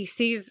thinks he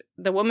sees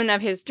the woman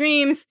of his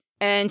dreams,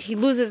 and he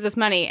loses this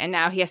money, and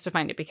now he has to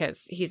find it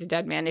because he's a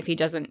dead man if he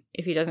doesn't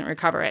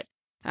recover it.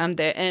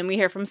 And we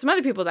hear from some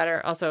other people that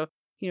are also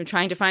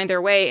trying to find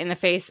their way in the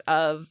face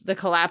of the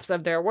collapse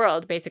of their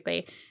world,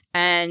 basically.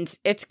 And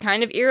it's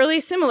kind of eerily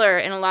similar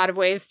in a lot of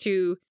ways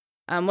to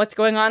what's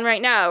going on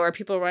right now, where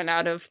people run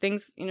out of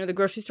things. The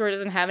grocery store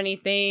doesn't have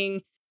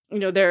anything. A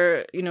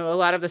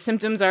lot of the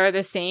symptoms are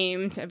the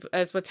same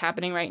as what's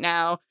happening right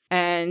now.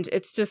 And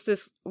it's just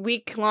this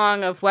week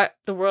long of what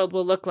the world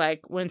will look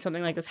like when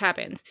something like this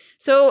happens.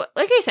 So,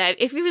 like I said,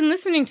 if you've been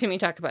listening to me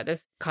talk about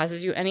this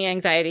causes you any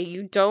anxiety,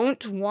 you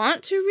don't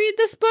want to read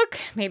this book,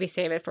 maybe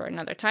save it for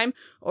another time.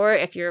 Or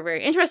if you're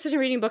very interested in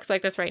reading books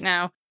like this right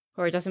now,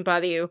 or it doesn't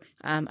bother you,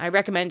 I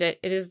recommend it.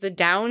 It is The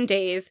Down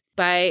Days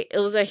by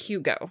Ilse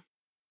Hugo.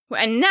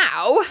 And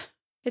now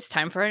it's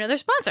time for another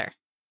sponsor.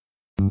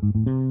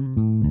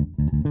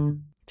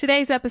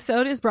 Today's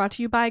episode is brought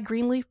to you by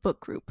Greenleaf Book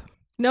Group.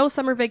 No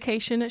summer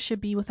vacation should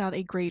be without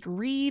a great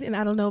read, and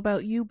I don't know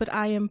about you, but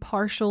I am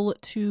partial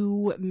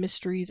to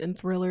mysteries and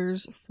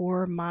thrillers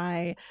for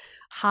my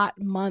hot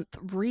month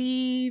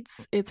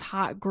reads. It's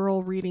hot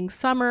girl reading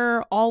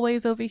summer,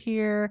 always over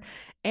here.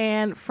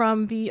 And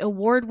from the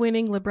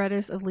award-winning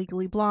librettist of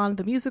Legally Blonde,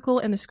 the musical,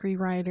 and the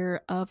screenwriter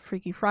of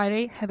Freaky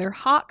Friday, Heather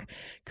Hach,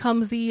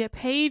 comes the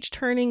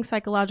page-turning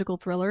psychological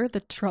thriller,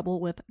 The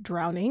Trouble with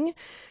Drowning.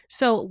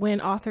 So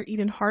when author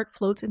Eden Hart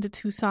floats into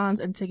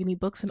Tucson's Antigone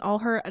Books in all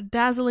her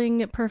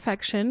dazzling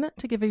perfection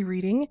to give a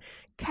reading,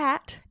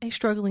 Kat, a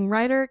struggling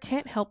writer,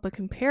 can't help but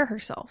compare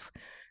herself.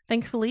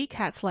 Thankfully,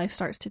 Kat's life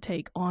starts to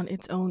take on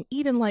its own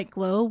Eden-like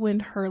glow when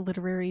her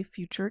literary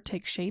future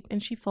takes shape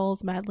and she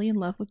falls madly in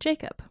love with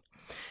Jacob.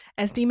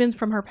 As demons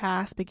from her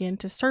past begin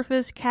to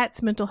surface,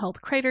 Kat's mental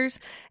health craters,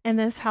 and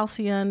this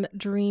halcyon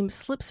dream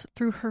slips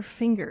through her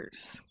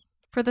fingers.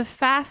 For the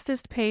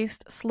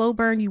fastest-paced, slow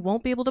burn you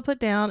won't be able to put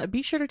down,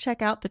 be sure to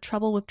check out The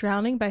Trouble with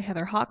Drowning by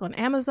Heather Hach on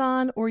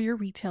Amazon or your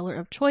retailer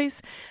of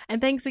choice. And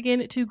thanks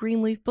again to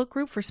Greenleaf Book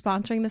Group for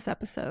sponsoring this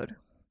episode.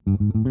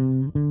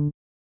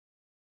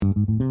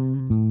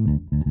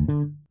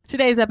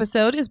 Today's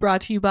episode is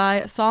brought to you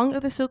by Song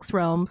of the Six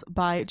Realms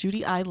by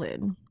Judy I.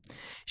 Lin.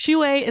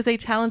 Xue is a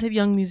talented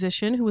young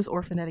musician who was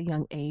orphaned at a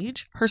young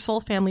age. Her sole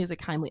family is a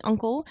kindly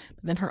uncle,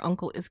 but then her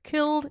uncle is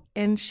killed,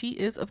 and she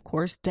is, of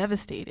course,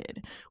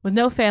 devastated. With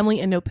no family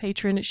and no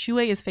patron,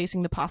 Xue is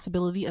facing the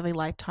possibility of a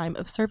lifetime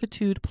of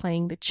servitude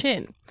playing the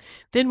qin.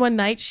 Then one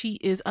night, she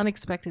is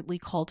unexpectedly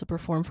called to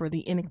perform for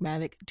the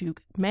enigmatic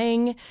Duke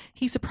Meng.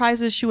 He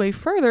surprises Xue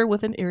further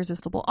with an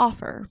irresistible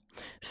offer.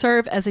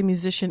 Serve as a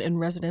musician in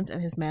residence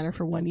at his manor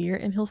for 1 year,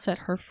 and he'll set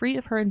her free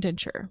of her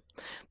indenture.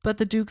 But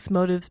the Duke's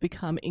motives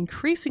become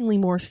increasingly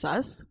more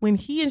sus when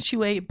he and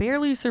Xue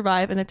barely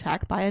survive an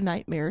attack by a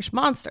nightmarish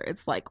monster.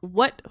 It's like,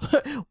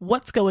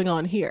 what's going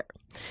on here?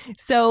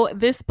 So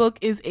this book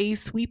is a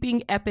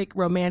sweeping epic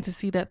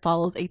romantasy that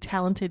follows a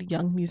talented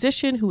young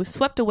musician who is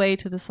swept away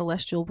to the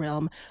celestial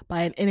realm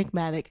by an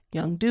enigmatic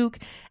young duke.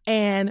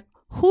 And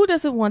who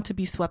doesn't want to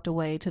be swept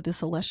away to the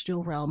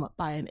celestial realm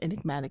by an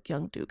enigmatic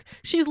young duke?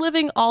 She's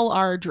living all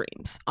our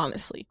dreams,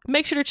 honestly.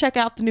 Make sure to check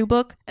out the new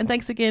book. And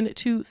thanks again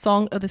to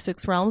Song of the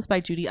Six Realms by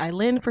Judy I.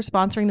 Lin for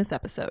sponsoring this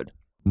episode.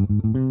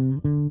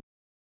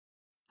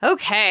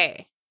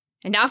 Okay.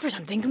 And now for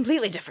something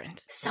completely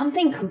different.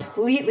 Something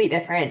completely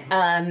different.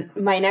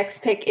 My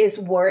next pick is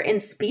War and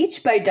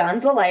Speech by Dawn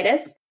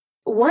Zolaitis.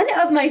 One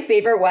of my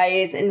favorite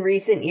YAs in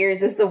recent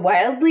years is the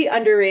wildly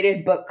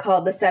underrated book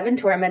called The Seven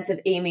Torments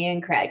of Amy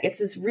and Craig. It's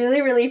this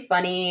really, really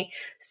funny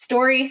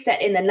story set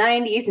in the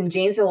 90s in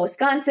Janesville,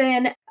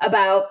 Wisconsin,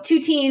 about two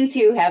teens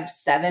who have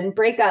 7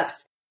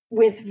 breakups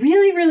with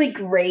really, really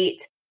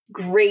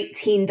great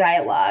teen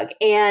dialogue.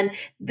 And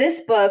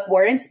this book,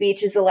 War and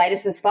Speech, is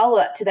Elidas'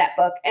 follow-up to that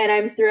book. And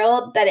I'm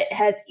thrilled that it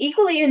has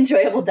equally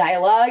enjoyable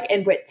dialogue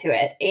and wit to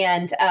it,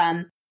 and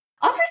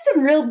offers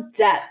some real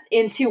depth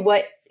into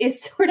what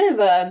is sort of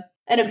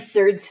an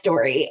absurd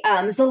story.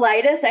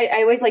 Zelitis,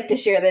 I always like to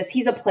share this.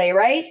 He's a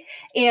playwright,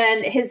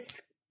 and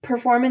his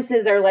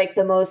performances are like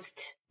the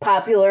most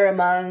popular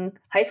among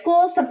high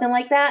schools, something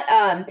like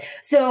that.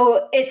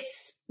 So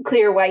it's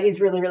clear why he's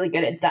really, really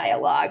good at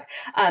dialogue.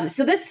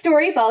 So this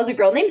story follows a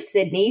girl named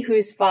Sydney,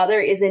 whose father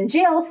is in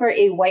jail for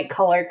a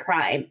white-collar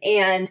crime.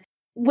 And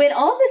when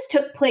all this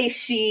took place,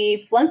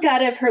 she flunked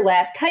out of her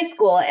last high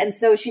school, and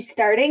so she's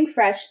starting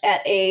fresh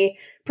at a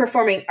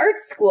performing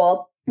arts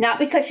school, not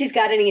because she's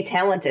got any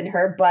talent in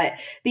her, but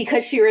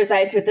because she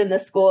resides within the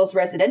school's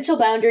residential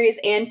boundaries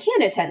and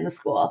can attend the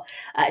school.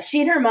 She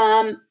and her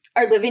mom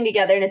are living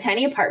together in a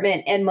tiny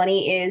apartment, and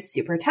money is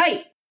super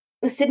tight.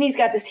 Sydney's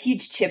got this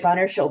huge chip on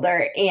her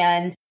shoulder,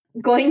 and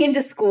going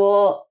into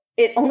school,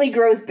 it only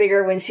grows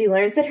bigger when she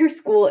learns that her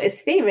school is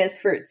famous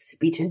for its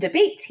speech and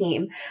debate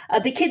team.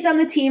 The kids on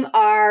the team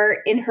are,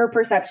 in her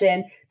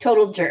perception,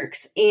 total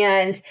jerks.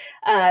 And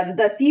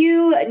the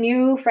few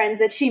new friends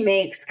that she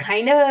makes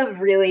kind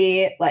of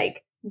really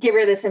give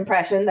her this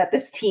impression that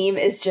this team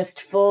is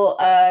just full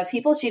of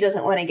people she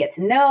doesn't want to get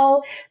to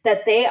know,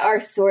 that they are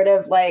sort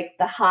of like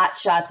the hot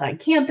shots on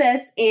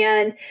campus.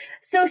 And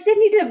so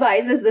Sydney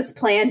devises this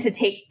plan to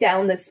take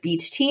down the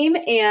speech team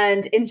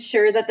and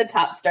ensure that the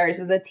top stars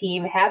of the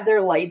team have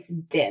their lights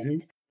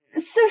dimmed.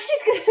 So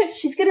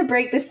she's gonna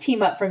break this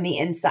team up from the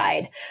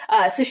inside.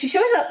 So she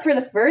shows up for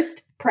the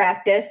first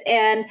practice,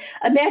 and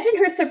imagine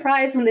her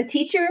surprise when the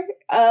teacher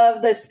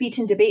of the speech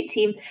and debate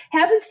team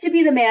happens to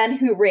be the man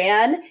who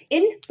ran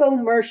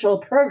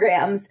infomercial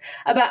programs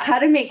about how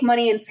to make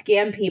money and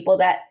scam people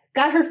that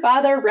got her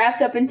father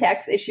wrapped up in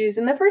tax issues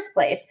in the first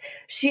place.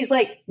 She's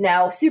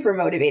now super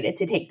motivated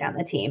to take down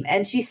the team.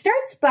 And she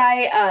starts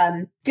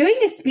by doing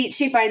a speech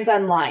she finds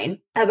online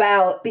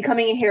about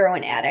becoming a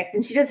heroin addict.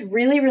 And she does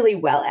really, really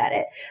well at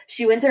it.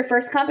 She wins her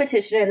first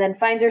competition and then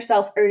finds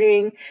herself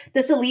earning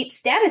this elite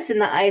status in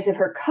the eyes of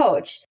her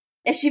coach.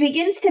 As she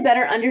begins to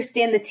better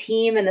understand the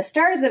team and the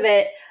stars of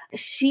it,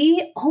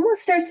 she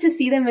almost starts to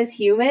see them as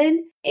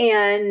human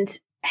and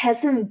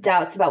has some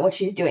doubts about what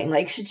she's doing.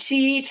 Should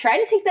she try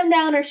to take them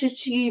down, or should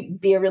she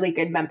be a really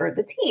good member of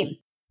the team?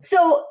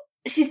 So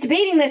she's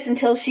debating this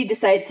until she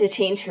decides to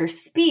change her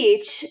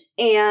speech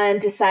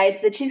and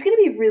decides that she's going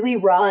to be really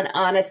raw and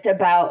honest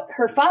about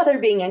her father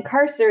being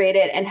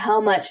incarcerated and how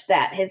much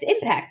that has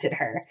impacted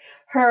her.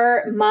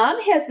 Her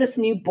mom has this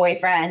new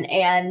boyfriend,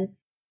 and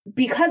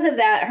because of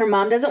that, her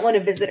mom doesn't want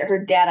to visit her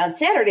dad on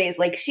Saturdays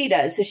like she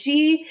does. So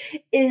she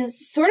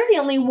is sort of the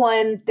only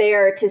one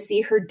there to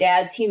see her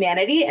dad's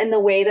humanity and the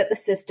way that the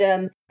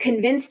system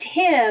convinced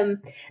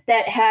him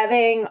that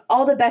having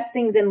all the best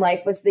things in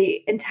life was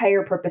the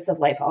entire purpose of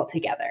life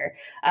altogether.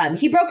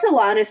 He broke the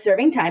law and is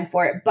serving time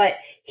for it, but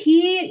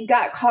he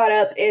got caught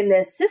up in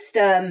this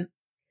system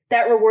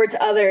that rewards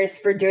others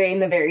for doing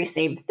the very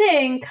same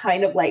thing,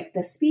 kind of like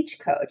the speech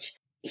coach.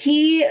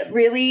 He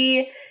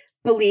really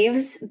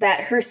believes that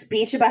her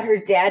speech about her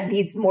dad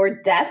needs more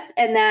depth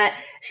and that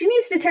she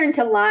needs to turn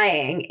to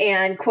lying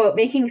and, quote,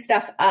 making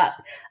stuff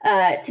up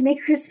to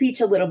make her speech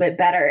a little bit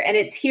better. And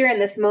it's here in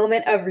this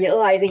moment of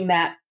realizing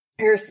that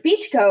her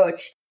speech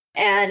coach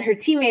and her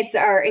teammates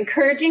are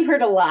encouraging her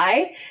to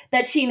lie,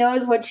 that she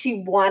knows what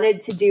she wanted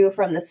to do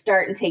from the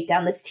start and take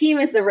down this team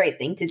is the right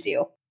thing to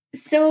do.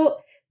 So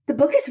the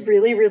book is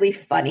really, really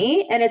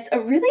funny, and it's a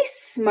really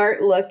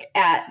smart look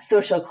at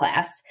social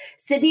class.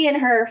 Sydney and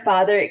her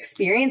father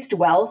experienced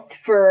wealth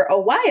for a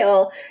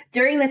while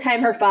during the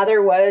time her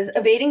father was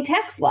evading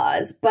tax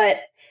laws, but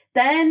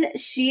then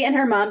she and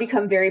her mom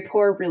become very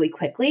poor really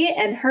quickly,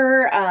 and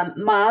her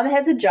mom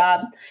has a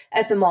job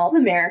at the Mall of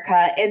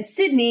America, and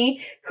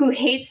Sydney, who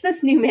hates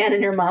this new man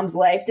in her mom's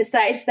life,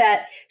 decides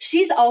that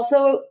she's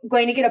also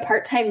going to get a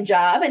part-time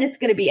job, and it's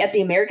going to be at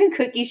the American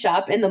Cookie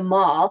Shop in the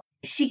mall.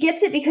 She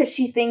gets it because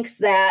she thinks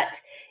that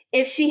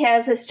if she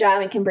has this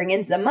job and can bring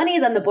in some money,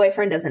 then the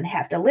boyfriend doesn't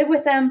have to live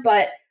with them.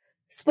 But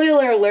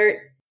spoiler alert,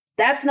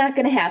 that's not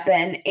going to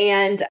happen.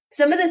 And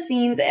some of the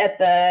scenes at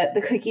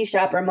the cookie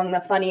shop are among the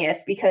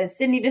funniest because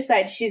Sydney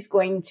decides she's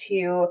going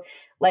to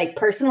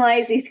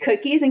personalize these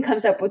cookies and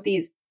comes up with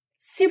these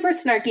super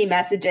snarky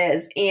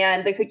messages.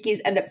 And the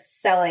cookies end up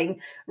selling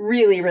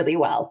really, really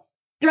well.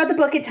 Throughout the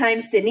book, at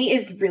times, Sydney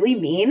is really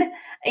mean,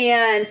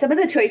 and some of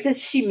the choices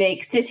she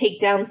makes to take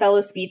down fellow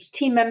speech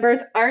team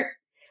members aren't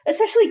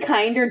especially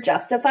kind or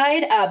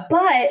justified,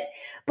 but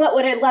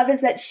what I love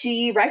is that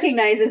she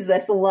recognizes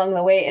this along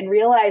the way and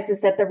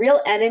realizes that the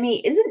real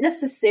enemy isn't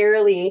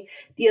necessarily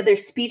the other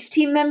speech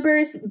team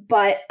members,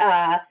 but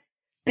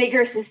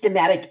bigger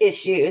systematic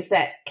issues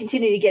that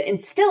continue to get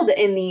instilled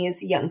in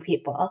these young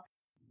people.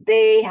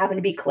 they happen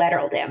to be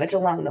collateral damage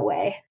along the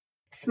way.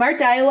 Smart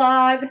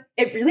dialogue.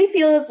 It really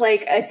feels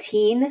like a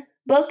teen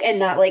book and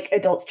not like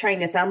adults trying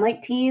to sound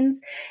like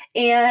teens.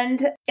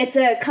 And it's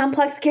a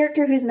complex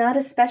character who's not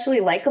especially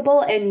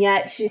likable, and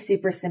yet she's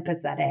super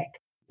sympathetic.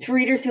 For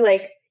readers who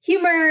like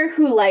humor,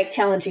 who like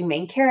challenging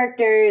main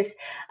characters,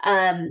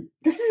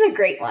 this is a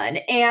great one.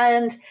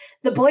 And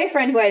the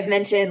boyfriend who I've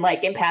mentioned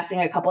like in passing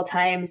a couple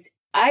times,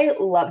 I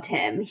loved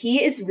him.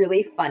 He is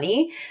really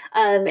funny.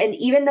 And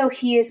even though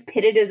he is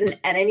pitted as an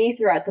enemy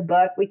throughout the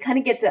book, we kind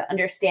of get to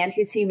understand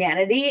his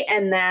humanity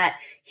and that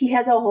he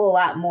has a whole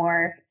lot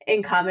more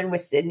in common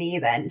with Sydney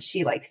than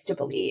she likes to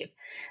believe.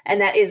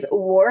 And that is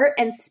War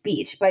and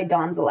Speech by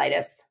Dawn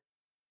Zolitis.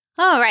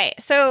 All right.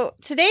 So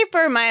today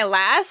for my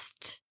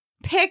last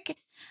pick,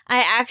 I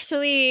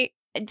actually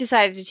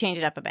decided to change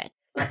it up a bit.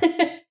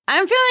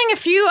 I'm feeling a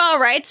few all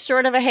right,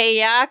 short of a hey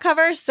yeah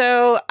cover.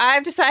 So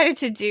I've decided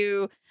to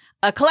do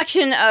a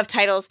collection of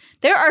titles.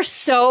 There are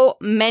so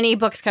many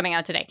books coming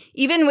out today,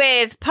 even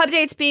with pub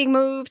dates being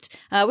moved.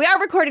 We are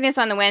recording this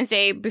on the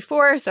Wednesday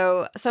before,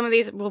 so some of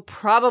these will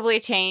probably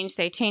change.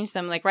 They changed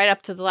them like right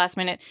up to the last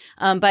minute.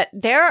 But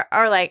there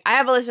are like, I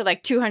have a list of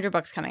like 200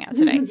 books coming out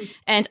today,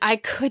 and I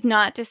could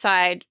not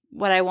decide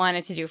what I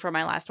wanted to do for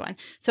my last one.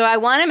 So I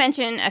want to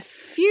mention a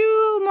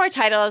few more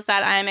titles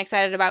that I'm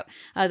excited about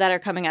that are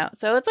coming out.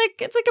 So it's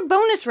like a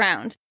bonus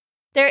round.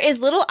 There is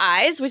Little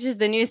Eyes, which is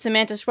the new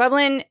Samantha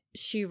Schweblin.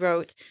 She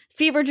wrote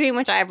Fever Dream,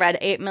 which I've read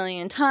 8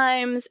 million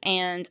times,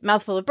 and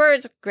Mouthful of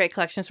Birds, great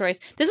collection of stories.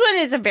 This one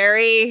is a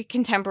very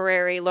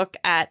contemporary look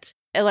at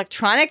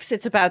electronics.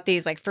 It's about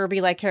these like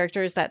Furby-like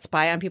characters that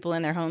spy on people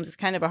in their homes. It's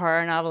kind of a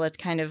horror novel. It's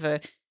kind of a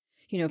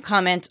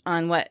comment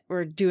on what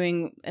we're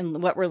doing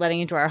and what we're letting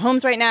into our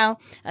homes right now.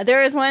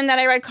 There is one that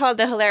I read called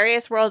The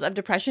Hilarious World of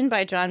Depression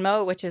by John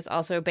Moe, which is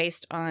also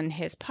based on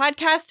his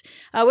podcast,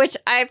 which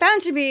I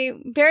found to be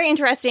very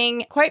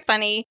interesting, quite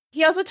funny.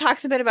 He also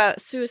talks a bit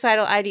about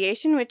suicidal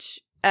ideation,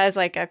 which as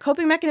like a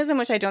coping mechanism,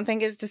 which I don't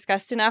think is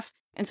discussed enough.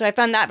 And so I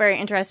found that very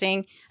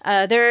interesting.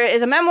 There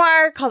is a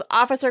memoir called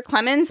Officer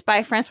Clemens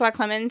by Francois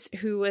Clemens,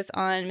 who was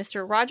on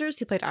Mr. Rogers,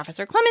 who played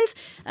Officer Clemens,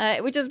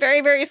 which is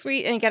very, very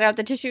sweet, and get out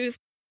the tissues.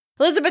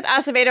 Elizabeth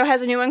Acevedo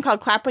has a new one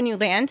called Clap When You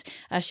Land.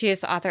 She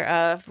is the author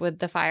of With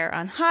the Fire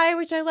on High,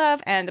 which I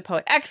love, and The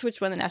Poet X, which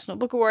won the National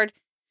Book Award.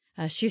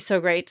 She's so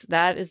great.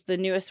 That is the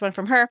newest one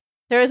from her.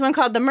 There is one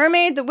called The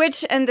Mermaid, the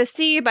Witch, and the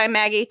Sea by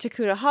Maggie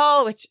Takuta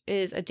Hall, which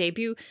is a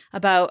debut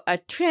about a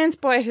trans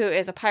boy who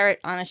is a pirate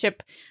on a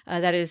ship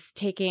that is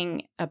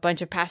taking a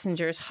bunch of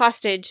passengers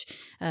hostage,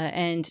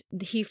 and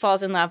he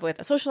falls in love with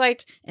a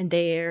socialite, and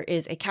there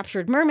is a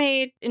captured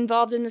mermaid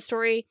involved in the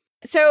story.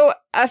 So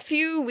a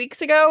few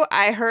weeks ago,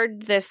 I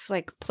heard this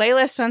like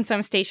playlist on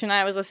some station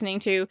I was listening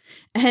to,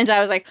 and I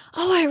was like,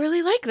 oh, I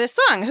really like this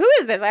song. Who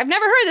is this? I've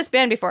never heard this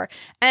band before.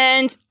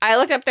 And I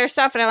looked up their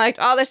stuff, and I liked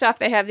all their stuff.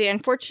 They have the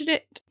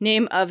unfortunate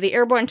name of the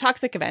Airborne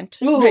Toxic Event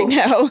right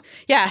now.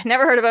 Yeah,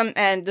 never heard of them,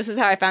 and this is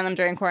how I found them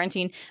during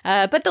quarantine.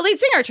 But the lead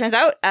singer, turns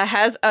out,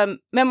 has a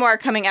memoir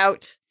coming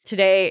out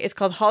today. It's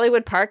called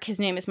Hollywood Park. His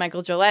name is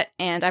Michael Gillette,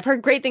 and I've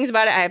heard great things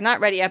about it. I have not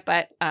read it yet,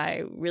 but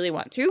I really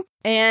want to.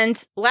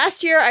 And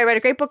last year, I read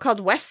a great book called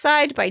West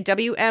Side by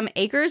W.M.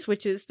 Akers,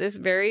 which is this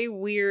very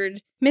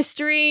weird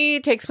mystery.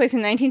 It takes place in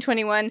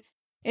 1921,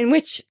 in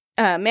which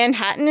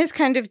Manhattan is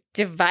kind of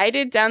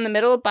divided down the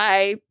middle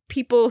by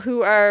people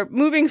who are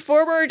moving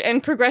forward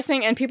and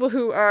progressing and people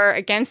who are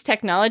against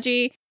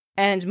technology.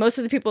 And most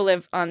of the people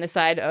live on the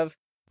side of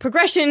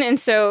progression. And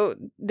so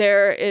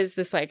there is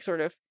this like sort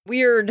of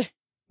weird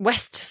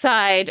West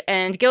Side,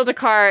 and Gilda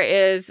Carr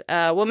is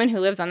a woman who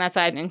lives on that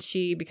side, and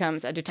she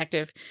becomes a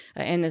detective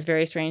in this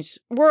very strange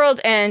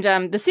world. And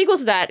the sequel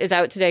to that is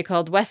out today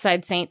called West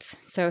Side Saints.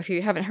 So if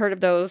you haven't heard of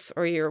those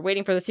or you're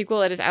waiting for the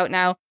sequel, it is out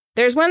now.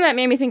 There's one that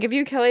made me think of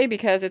you, Kelly,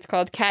 because it's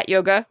called Cat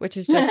Yoga, which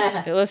is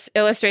just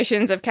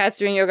illustrations of cats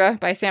doing yoga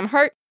by Sam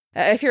Hart.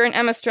 If you're an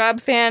Emma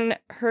Straub fan,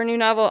 her new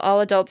novel, All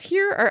Adults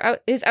Here,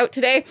 is out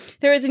today.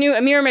 There is a new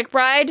Amir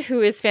McBride, who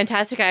is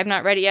fantastic. I have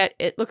not read it yet.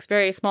 It looks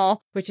very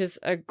small, which is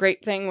a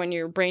great thing when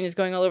your brain is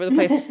going all over the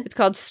place. It's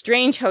called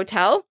Strange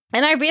Hotel.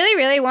 And I really,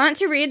 really want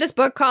to read this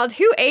book called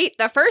Who Ate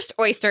the First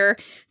Oyster?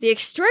 The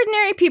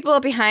Extraordinary People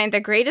Behind the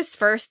Greatest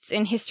Firsts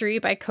in History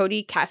by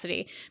Cody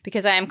Cassidy,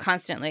 because I am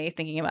constantly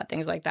thinking about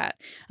things like that.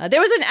 There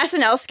was an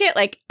SNL skit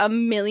like a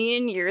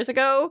million years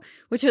ago,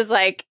 which was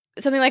like,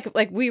 something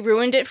like We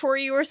Ruined It For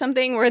You or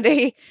something, where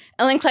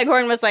Ellen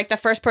Cleghorn was like the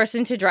first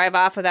person to drive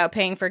off without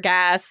paying for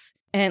gas,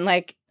 and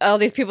like all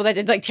these people that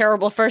did like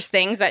terrible first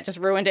things that just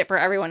ruined it for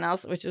everyone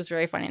else, which was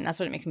very funny, and that's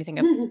what it makes me think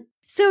of.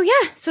 So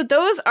yeah, so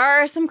those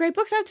are some great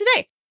books out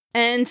today.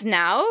 And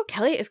now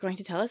Kelly is going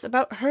to tell us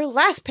about her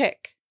last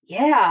pick.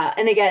 Yeah,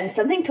 and again,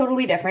 something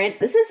totally different.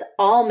 This is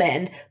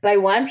Almond by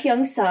Wan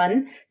Pyung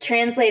Sun,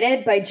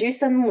 translated by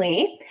Ju-Sun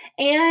Lee.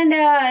 And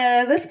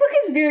this book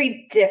is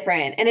very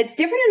different, and it's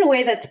different in a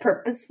way that's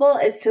purposeful,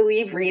 is to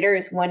leave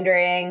readers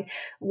wondering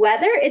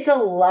whether it's a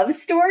love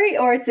story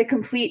or it's a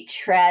complete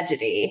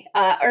tragedy,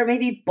 or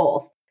maybe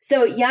both.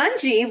 So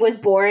Yanji was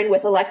born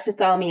with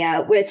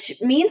alexithymia, which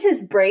means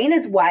his brain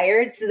is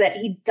wired so that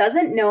he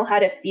doesn't know how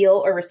to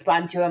feel or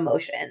respond to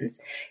emotions.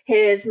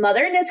 His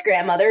mother and his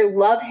grandmother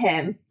love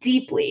him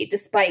deeply,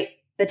 despite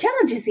the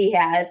challenges he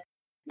has,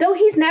 though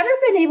he's never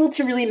been able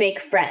to really make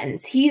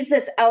friends. He's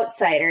this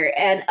outsider,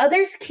 and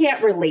others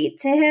can't relate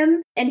to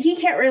him, and he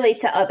can't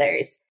relate to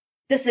others.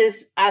 This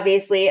is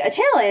obviously a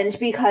challenge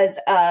because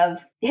of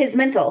his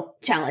mental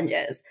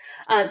challenges.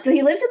 So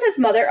he lives with his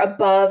mother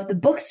above the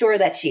bookstore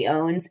that she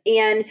owns,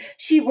 and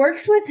she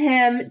works with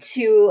him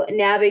to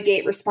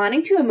navigate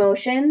responding to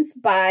emotions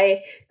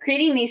by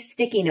creating these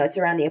sticky notes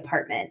around the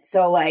apartment.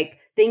 So like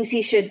things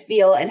he should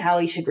feel and how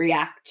he should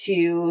react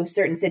to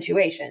certain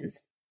situations.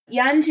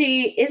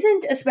 Yanji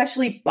isn't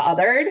especially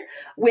bothered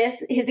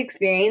with his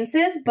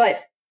experiences,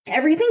 but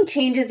everything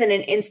changes in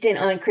an instant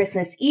on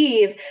Christmas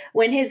Eve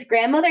when his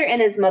grandmother and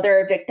his mother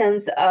are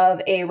victims of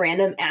a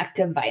random act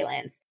of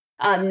violence.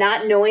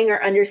 Not knowing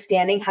or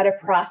understanding how to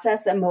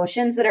process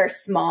emotions that are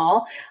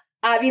small.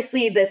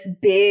 Obviously, this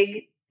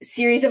big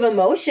series of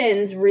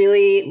emotions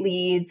really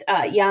leads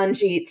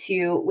Yanji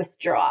to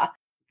withdraw.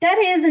 That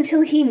is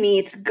until he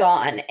meets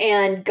Gon.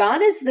 And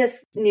Gon is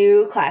this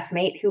new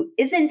classmate who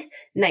isn't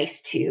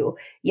nice to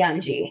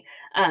Yanji.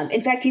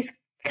 In fact, he's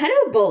kind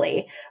of a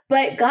bully,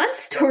 but Gon's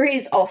story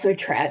is also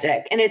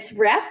tragic, and it's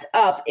wrapped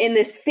up in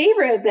this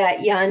favor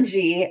that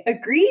Yanji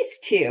agrees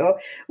to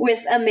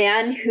with a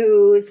man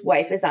whose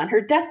wife is on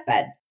her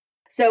deathbed.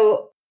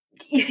 So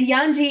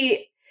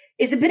Yanji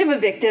is a bit of a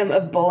victim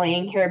of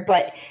bullying here,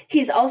 but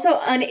he's also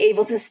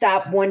unable to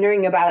stop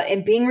wondering about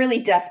and being really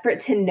desperate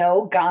to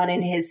know Gon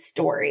and his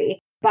story.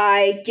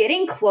 By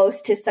getting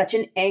close to such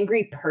an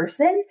angry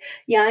person,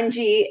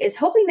 Yanji is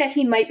hoping that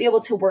he might be able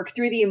to work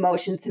through the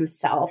emotions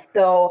himself,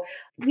 though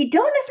we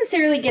don't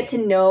necessarily get to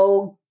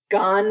know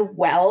Gon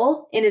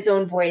well in his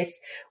own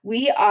voice.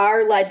 We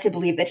are led to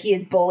believe that he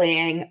is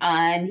bullying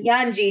on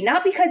Yanji,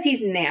 not because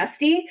he's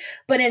nasty,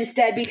 but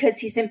instead because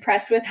he's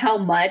impressed with how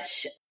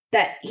much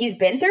that he's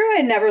been through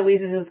and never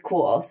loses his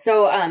cool.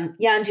 So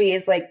Yanji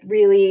is like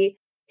really...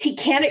 he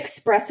can't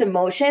express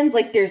emotions.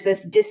 Like there's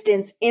this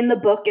distance in the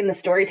book, in the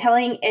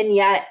storytelling, and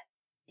yet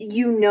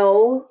you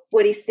know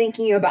what he's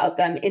thinking about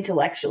them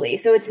intellectually.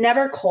 So it's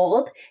never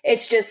cold.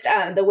 It's just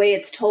the way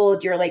it's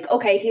told, you're like,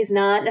 okay, he's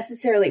not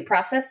necessarily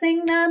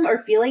processing them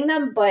or feeling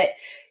them, but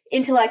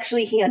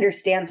intellectually he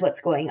understands what's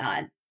going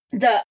on.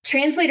 The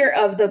translator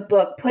of the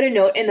book put a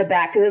note in the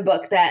back of the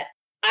book that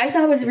I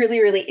thought was really,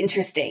 really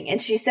interesting. And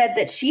she said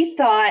that she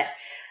thought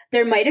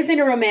there might have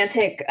been a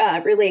romantic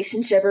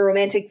relationship or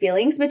romantic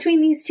feelings between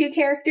these two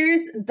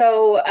characters,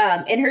 though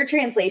in her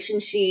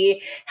translation,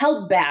 she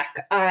held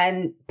back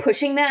on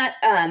pushing that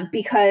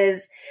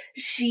because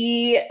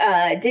she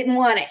didn't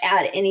want to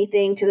add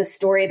anything to the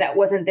story that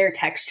wasn't there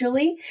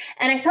textually.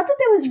 And I thought that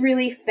that was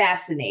really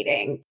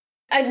fascinating.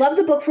 I love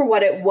the book for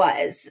what it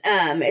was.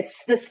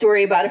 It's the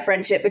story about a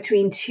friendship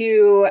between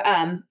two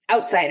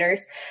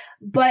outsiders,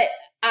 but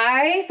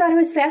I thought it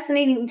was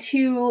fascinating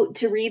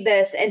to read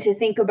this and to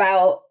think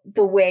about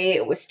the way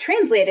it was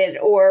translated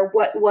or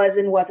what was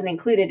and wasn't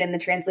included in the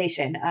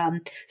translation.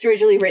 It's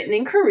originally written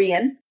in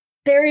Korean.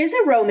 There is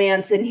a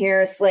romance in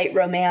here, a slight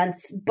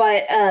romance,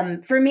 but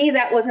for me,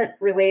 that wasn't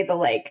really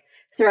the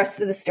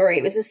thrust of the story.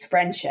 It was this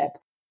friendship.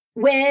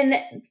 When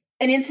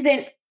an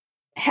incident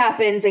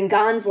happens and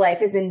Gon's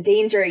life is in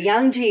danger,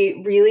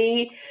 Yanji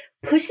really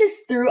pushes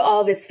through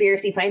all of his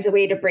fears. He finds a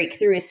way to break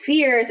through his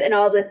fears and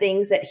all the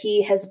things that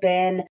he has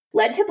been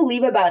led to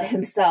believe about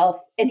himself.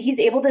 And he's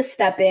able to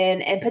step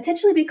in and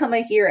potentially become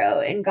a hero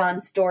in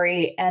Gon's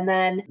story, and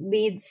then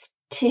leads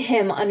to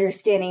him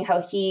understanding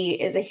how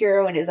he is a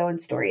hero in his own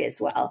story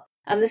as well.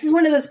 This is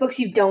one of those books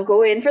you don't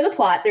go in for the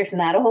plot. There's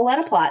not a whole lot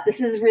of plot.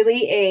 This is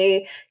really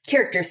a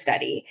character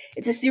study.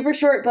 It's a super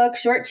short book,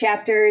 short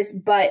chapters,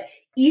 but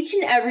each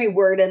and every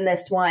word in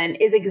this one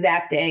is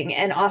exacting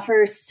and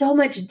offers so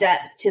much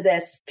depth to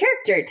this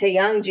character, to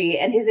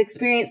Yanji, and his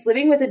experience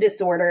living with a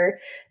disorder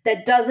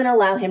that doesn't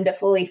allow him to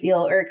fully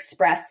feel or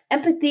express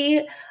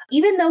empathy,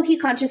 even though he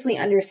consciously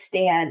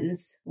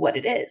understands what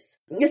it is.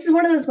 This is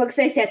one of those books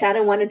I sat down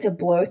and wanted to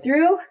blow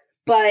through,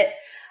 but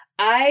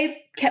I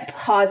kept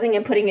pausing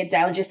and putting it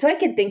down just so I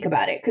could think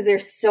about it, because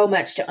there's so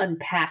much to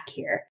unpack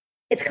here.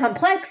 It's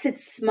complex,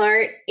 it's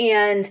smart,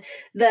 and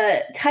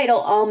the title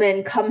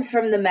almond comes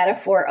from the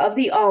metaphor of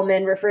the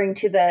almond referring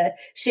to the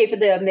shape of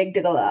the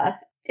amygdala.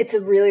 It's a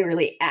really,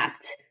 really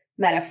apt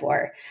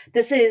metaphor.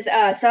 This is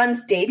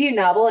Sun's debut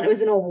novel, and it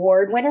was an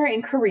award winner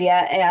in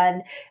Korea.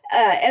 And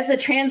as the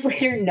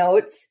translator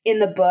notes in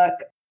the book,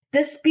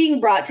 this being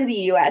brought to the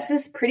US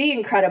is pretty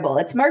incredible.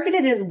 It's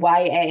marketed as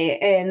YA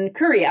in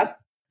Korea,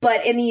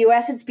 but in the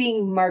US, it's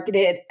being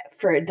marketed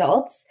for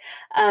adults.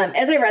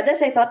 As I read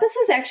this, I thought this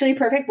was actually a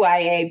perfect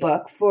YA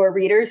book for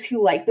readers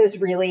who like those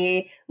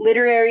really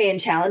literary and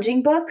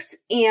challenging books.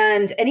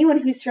 And anyone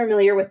who's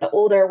familiar with the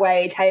older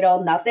YA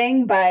title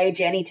Nothing by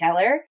Jani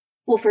Taylor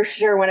will for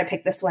sure want to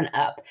pick this one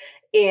up.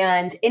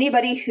 And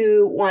anybody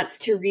who wants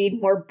to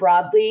read more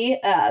broadly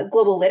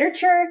global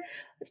literature,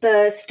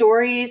 the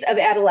stories of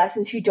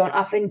adolescents who don't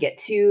often get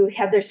to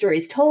have their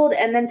stories told.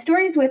 And then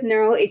stories with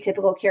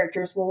neuroatypical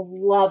characters will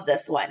love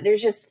this one.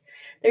 There's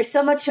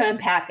so much to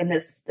unpack in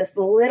this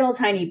little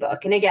tiny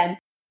book. And again,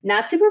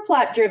 not super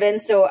plot driven.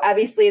 So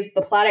obviously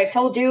the plot I've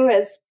told you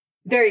is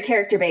very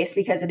character based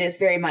because it is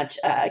very much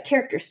a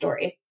character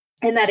story.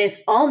 And that is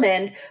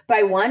Almond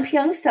by Won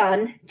Pyung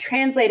Sun,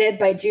 translated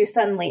by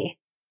Joo-Sun Lee.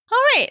 All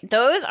right,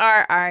 those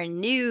are our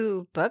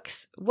new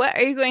books. What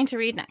are you going to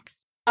read next?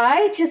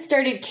 I just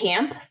started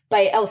Camp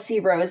by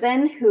Elsie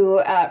Rosen,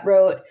 who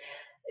wrote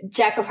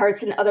Jack of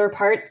Hearts and Other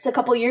Parts a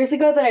couple years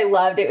ago that I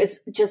loved. It was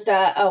just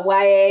a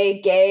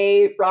YA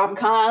gay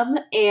rom-com,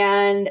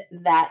 and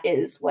that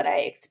is what I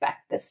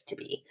expect this to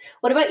be.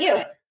 What about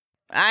you?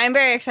 I'm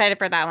very excited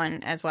for that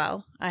one as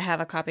well. I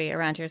have a copy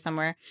around here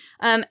somewhere.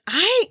 I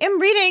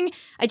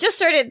just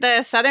started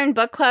the Southern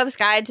Book Club's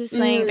Guide to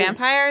Slaying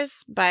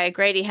Vampires by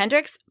Grady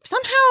Hendrix.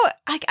 Somehow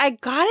I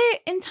got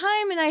it in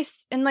time, and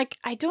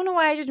I don't know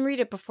why I didn't read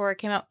it before it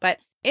came out, but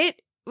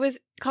it was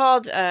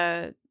called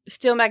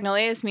Steel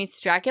Magnolias Meets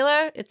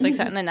Dracula. It's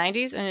set in the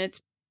 90s, and it's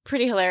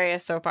pretty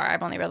hilarious so far.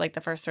 I've only read the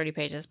first 30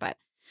 pages, but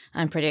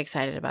I'm pretty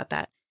excited about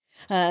that.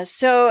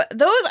 So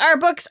those are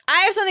books. I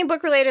have something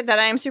book related that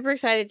I am super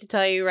excited to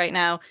tell you right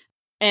now.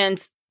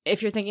 And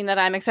if you're thinking that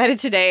I'm excited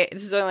today,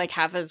 this is only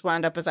half as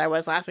wound up as I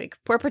was last week.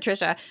 Poor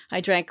Patricia. I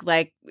drank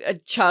a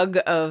chug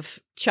of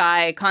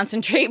chai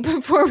concentrate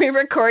before we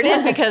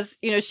recorded because,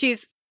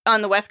 she's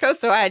on the West Coast,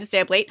 so I had to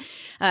stay up late.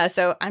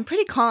 So I'm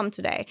pretty calm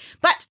today.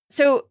 But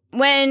so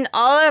when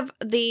all of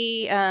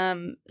the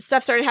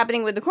stuff started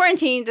happening with the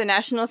quarantine, the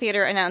National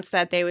Theater announced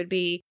that they would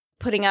be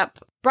putting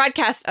up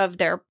broadcasts of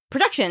their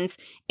productions,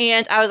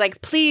 and I was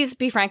like, please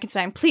be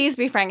Frankenstein, please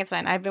be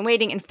Frankenstein. I've been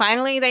waiting, and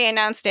finally they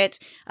announced it,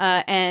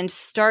 and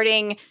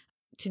starting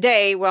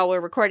today while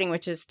we're recording,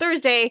 which is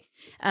Thursday,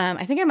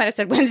 I think I might have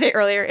said Wednesday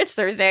earlier, it's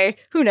Thursday,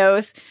 who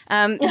knows,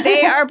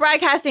 they are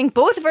broadcasting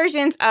both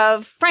versions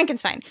of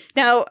Frankenstein.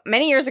 Now,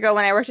 many years ago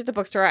when I worked at the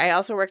bookstore, I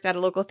also worked at a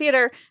local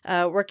theater,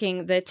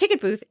 working the ticket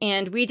booth,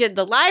 and we did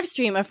the live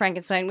stream of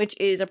Frankenstein, which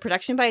is a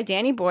production by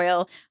Danny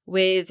Boyle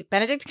with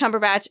Benedict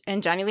Cumberbatch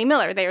and Johnny Lee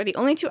Miller. They are the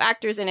only two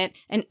actors in it,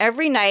 and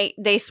every night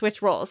they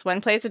switch roles.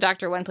 One plays the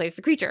doctor, one plays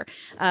the creature.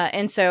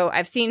 And so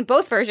I've seen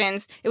both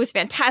versions. It was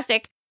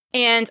fantastic.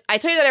 And I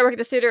tell you that I work at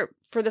this theater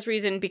for this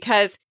reason,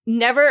 because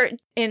never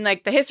in the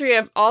history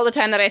of all the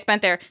time that I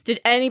spent there did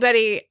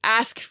anybody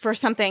ask for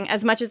something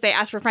as much as they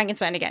asked for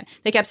Frankenstein again.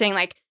 They kept saying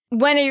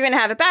when are you going to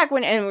have it back?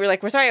 And we were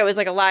like, we're sorry, it was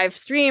a live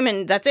stream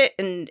and that's it.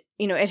 And,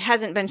 it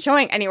hasn't been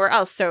showing anywhere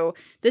else. So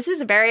this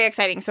is very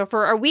exciting. So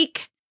for a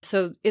week,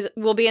 so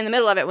we'll be in the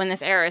middle of it when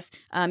this airs,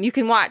 you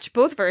can watch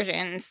both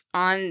versions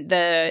on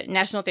the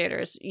National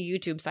Theater's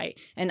YouTube site.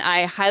 And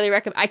I highly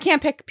recommend. I can't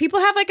pick.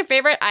 People have a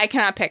favorite. I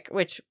cannot pick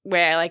which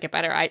way I like it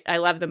better. I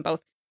love them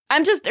both.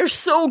 They're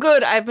so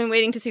good. I've been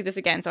waiting to see this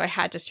again, so I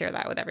had to share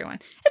that with everyone.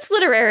 It's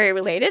literary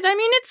related. I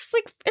mean,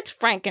 it's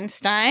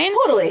Frankenstein.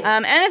 Totally.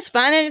 And it's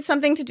fun, and it's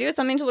something to do. It's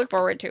something to look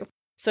forward to.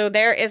 So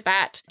there is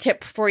that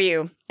tip for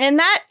you. And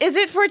that is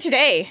it for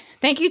today.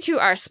 Thank you to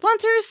our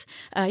sponsors.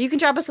 You can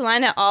drop us a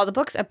line at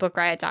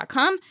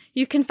allthebooks@bookriot.com.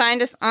 You can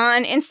find us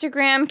on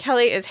Instagram.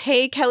 Kelly is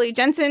Hey Kelly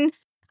Jensen.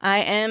 I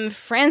am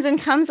Franzen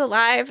Comes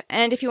Alive.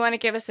 And if you want to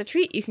give us a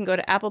treat, you can go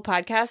to Apple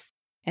Podcasts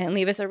and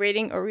leave us a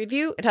rating or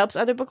review. It helps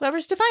other book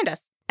lovers to find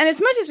us. And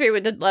as much as we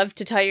would love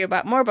to tell you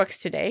about more books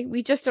today,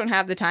 we just don't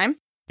have the time.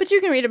 But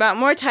you can read about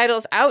more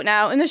titles out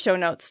now in the show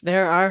notes.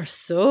 There are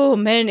so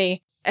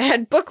many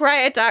at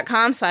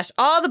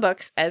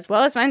bookriot.com/allthebooks, as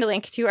well as find a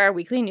link to our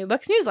weekly new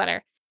books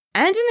newsletter.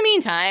 And in the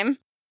meantime,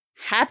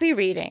 happy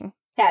reading.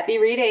 Happy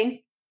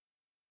reading.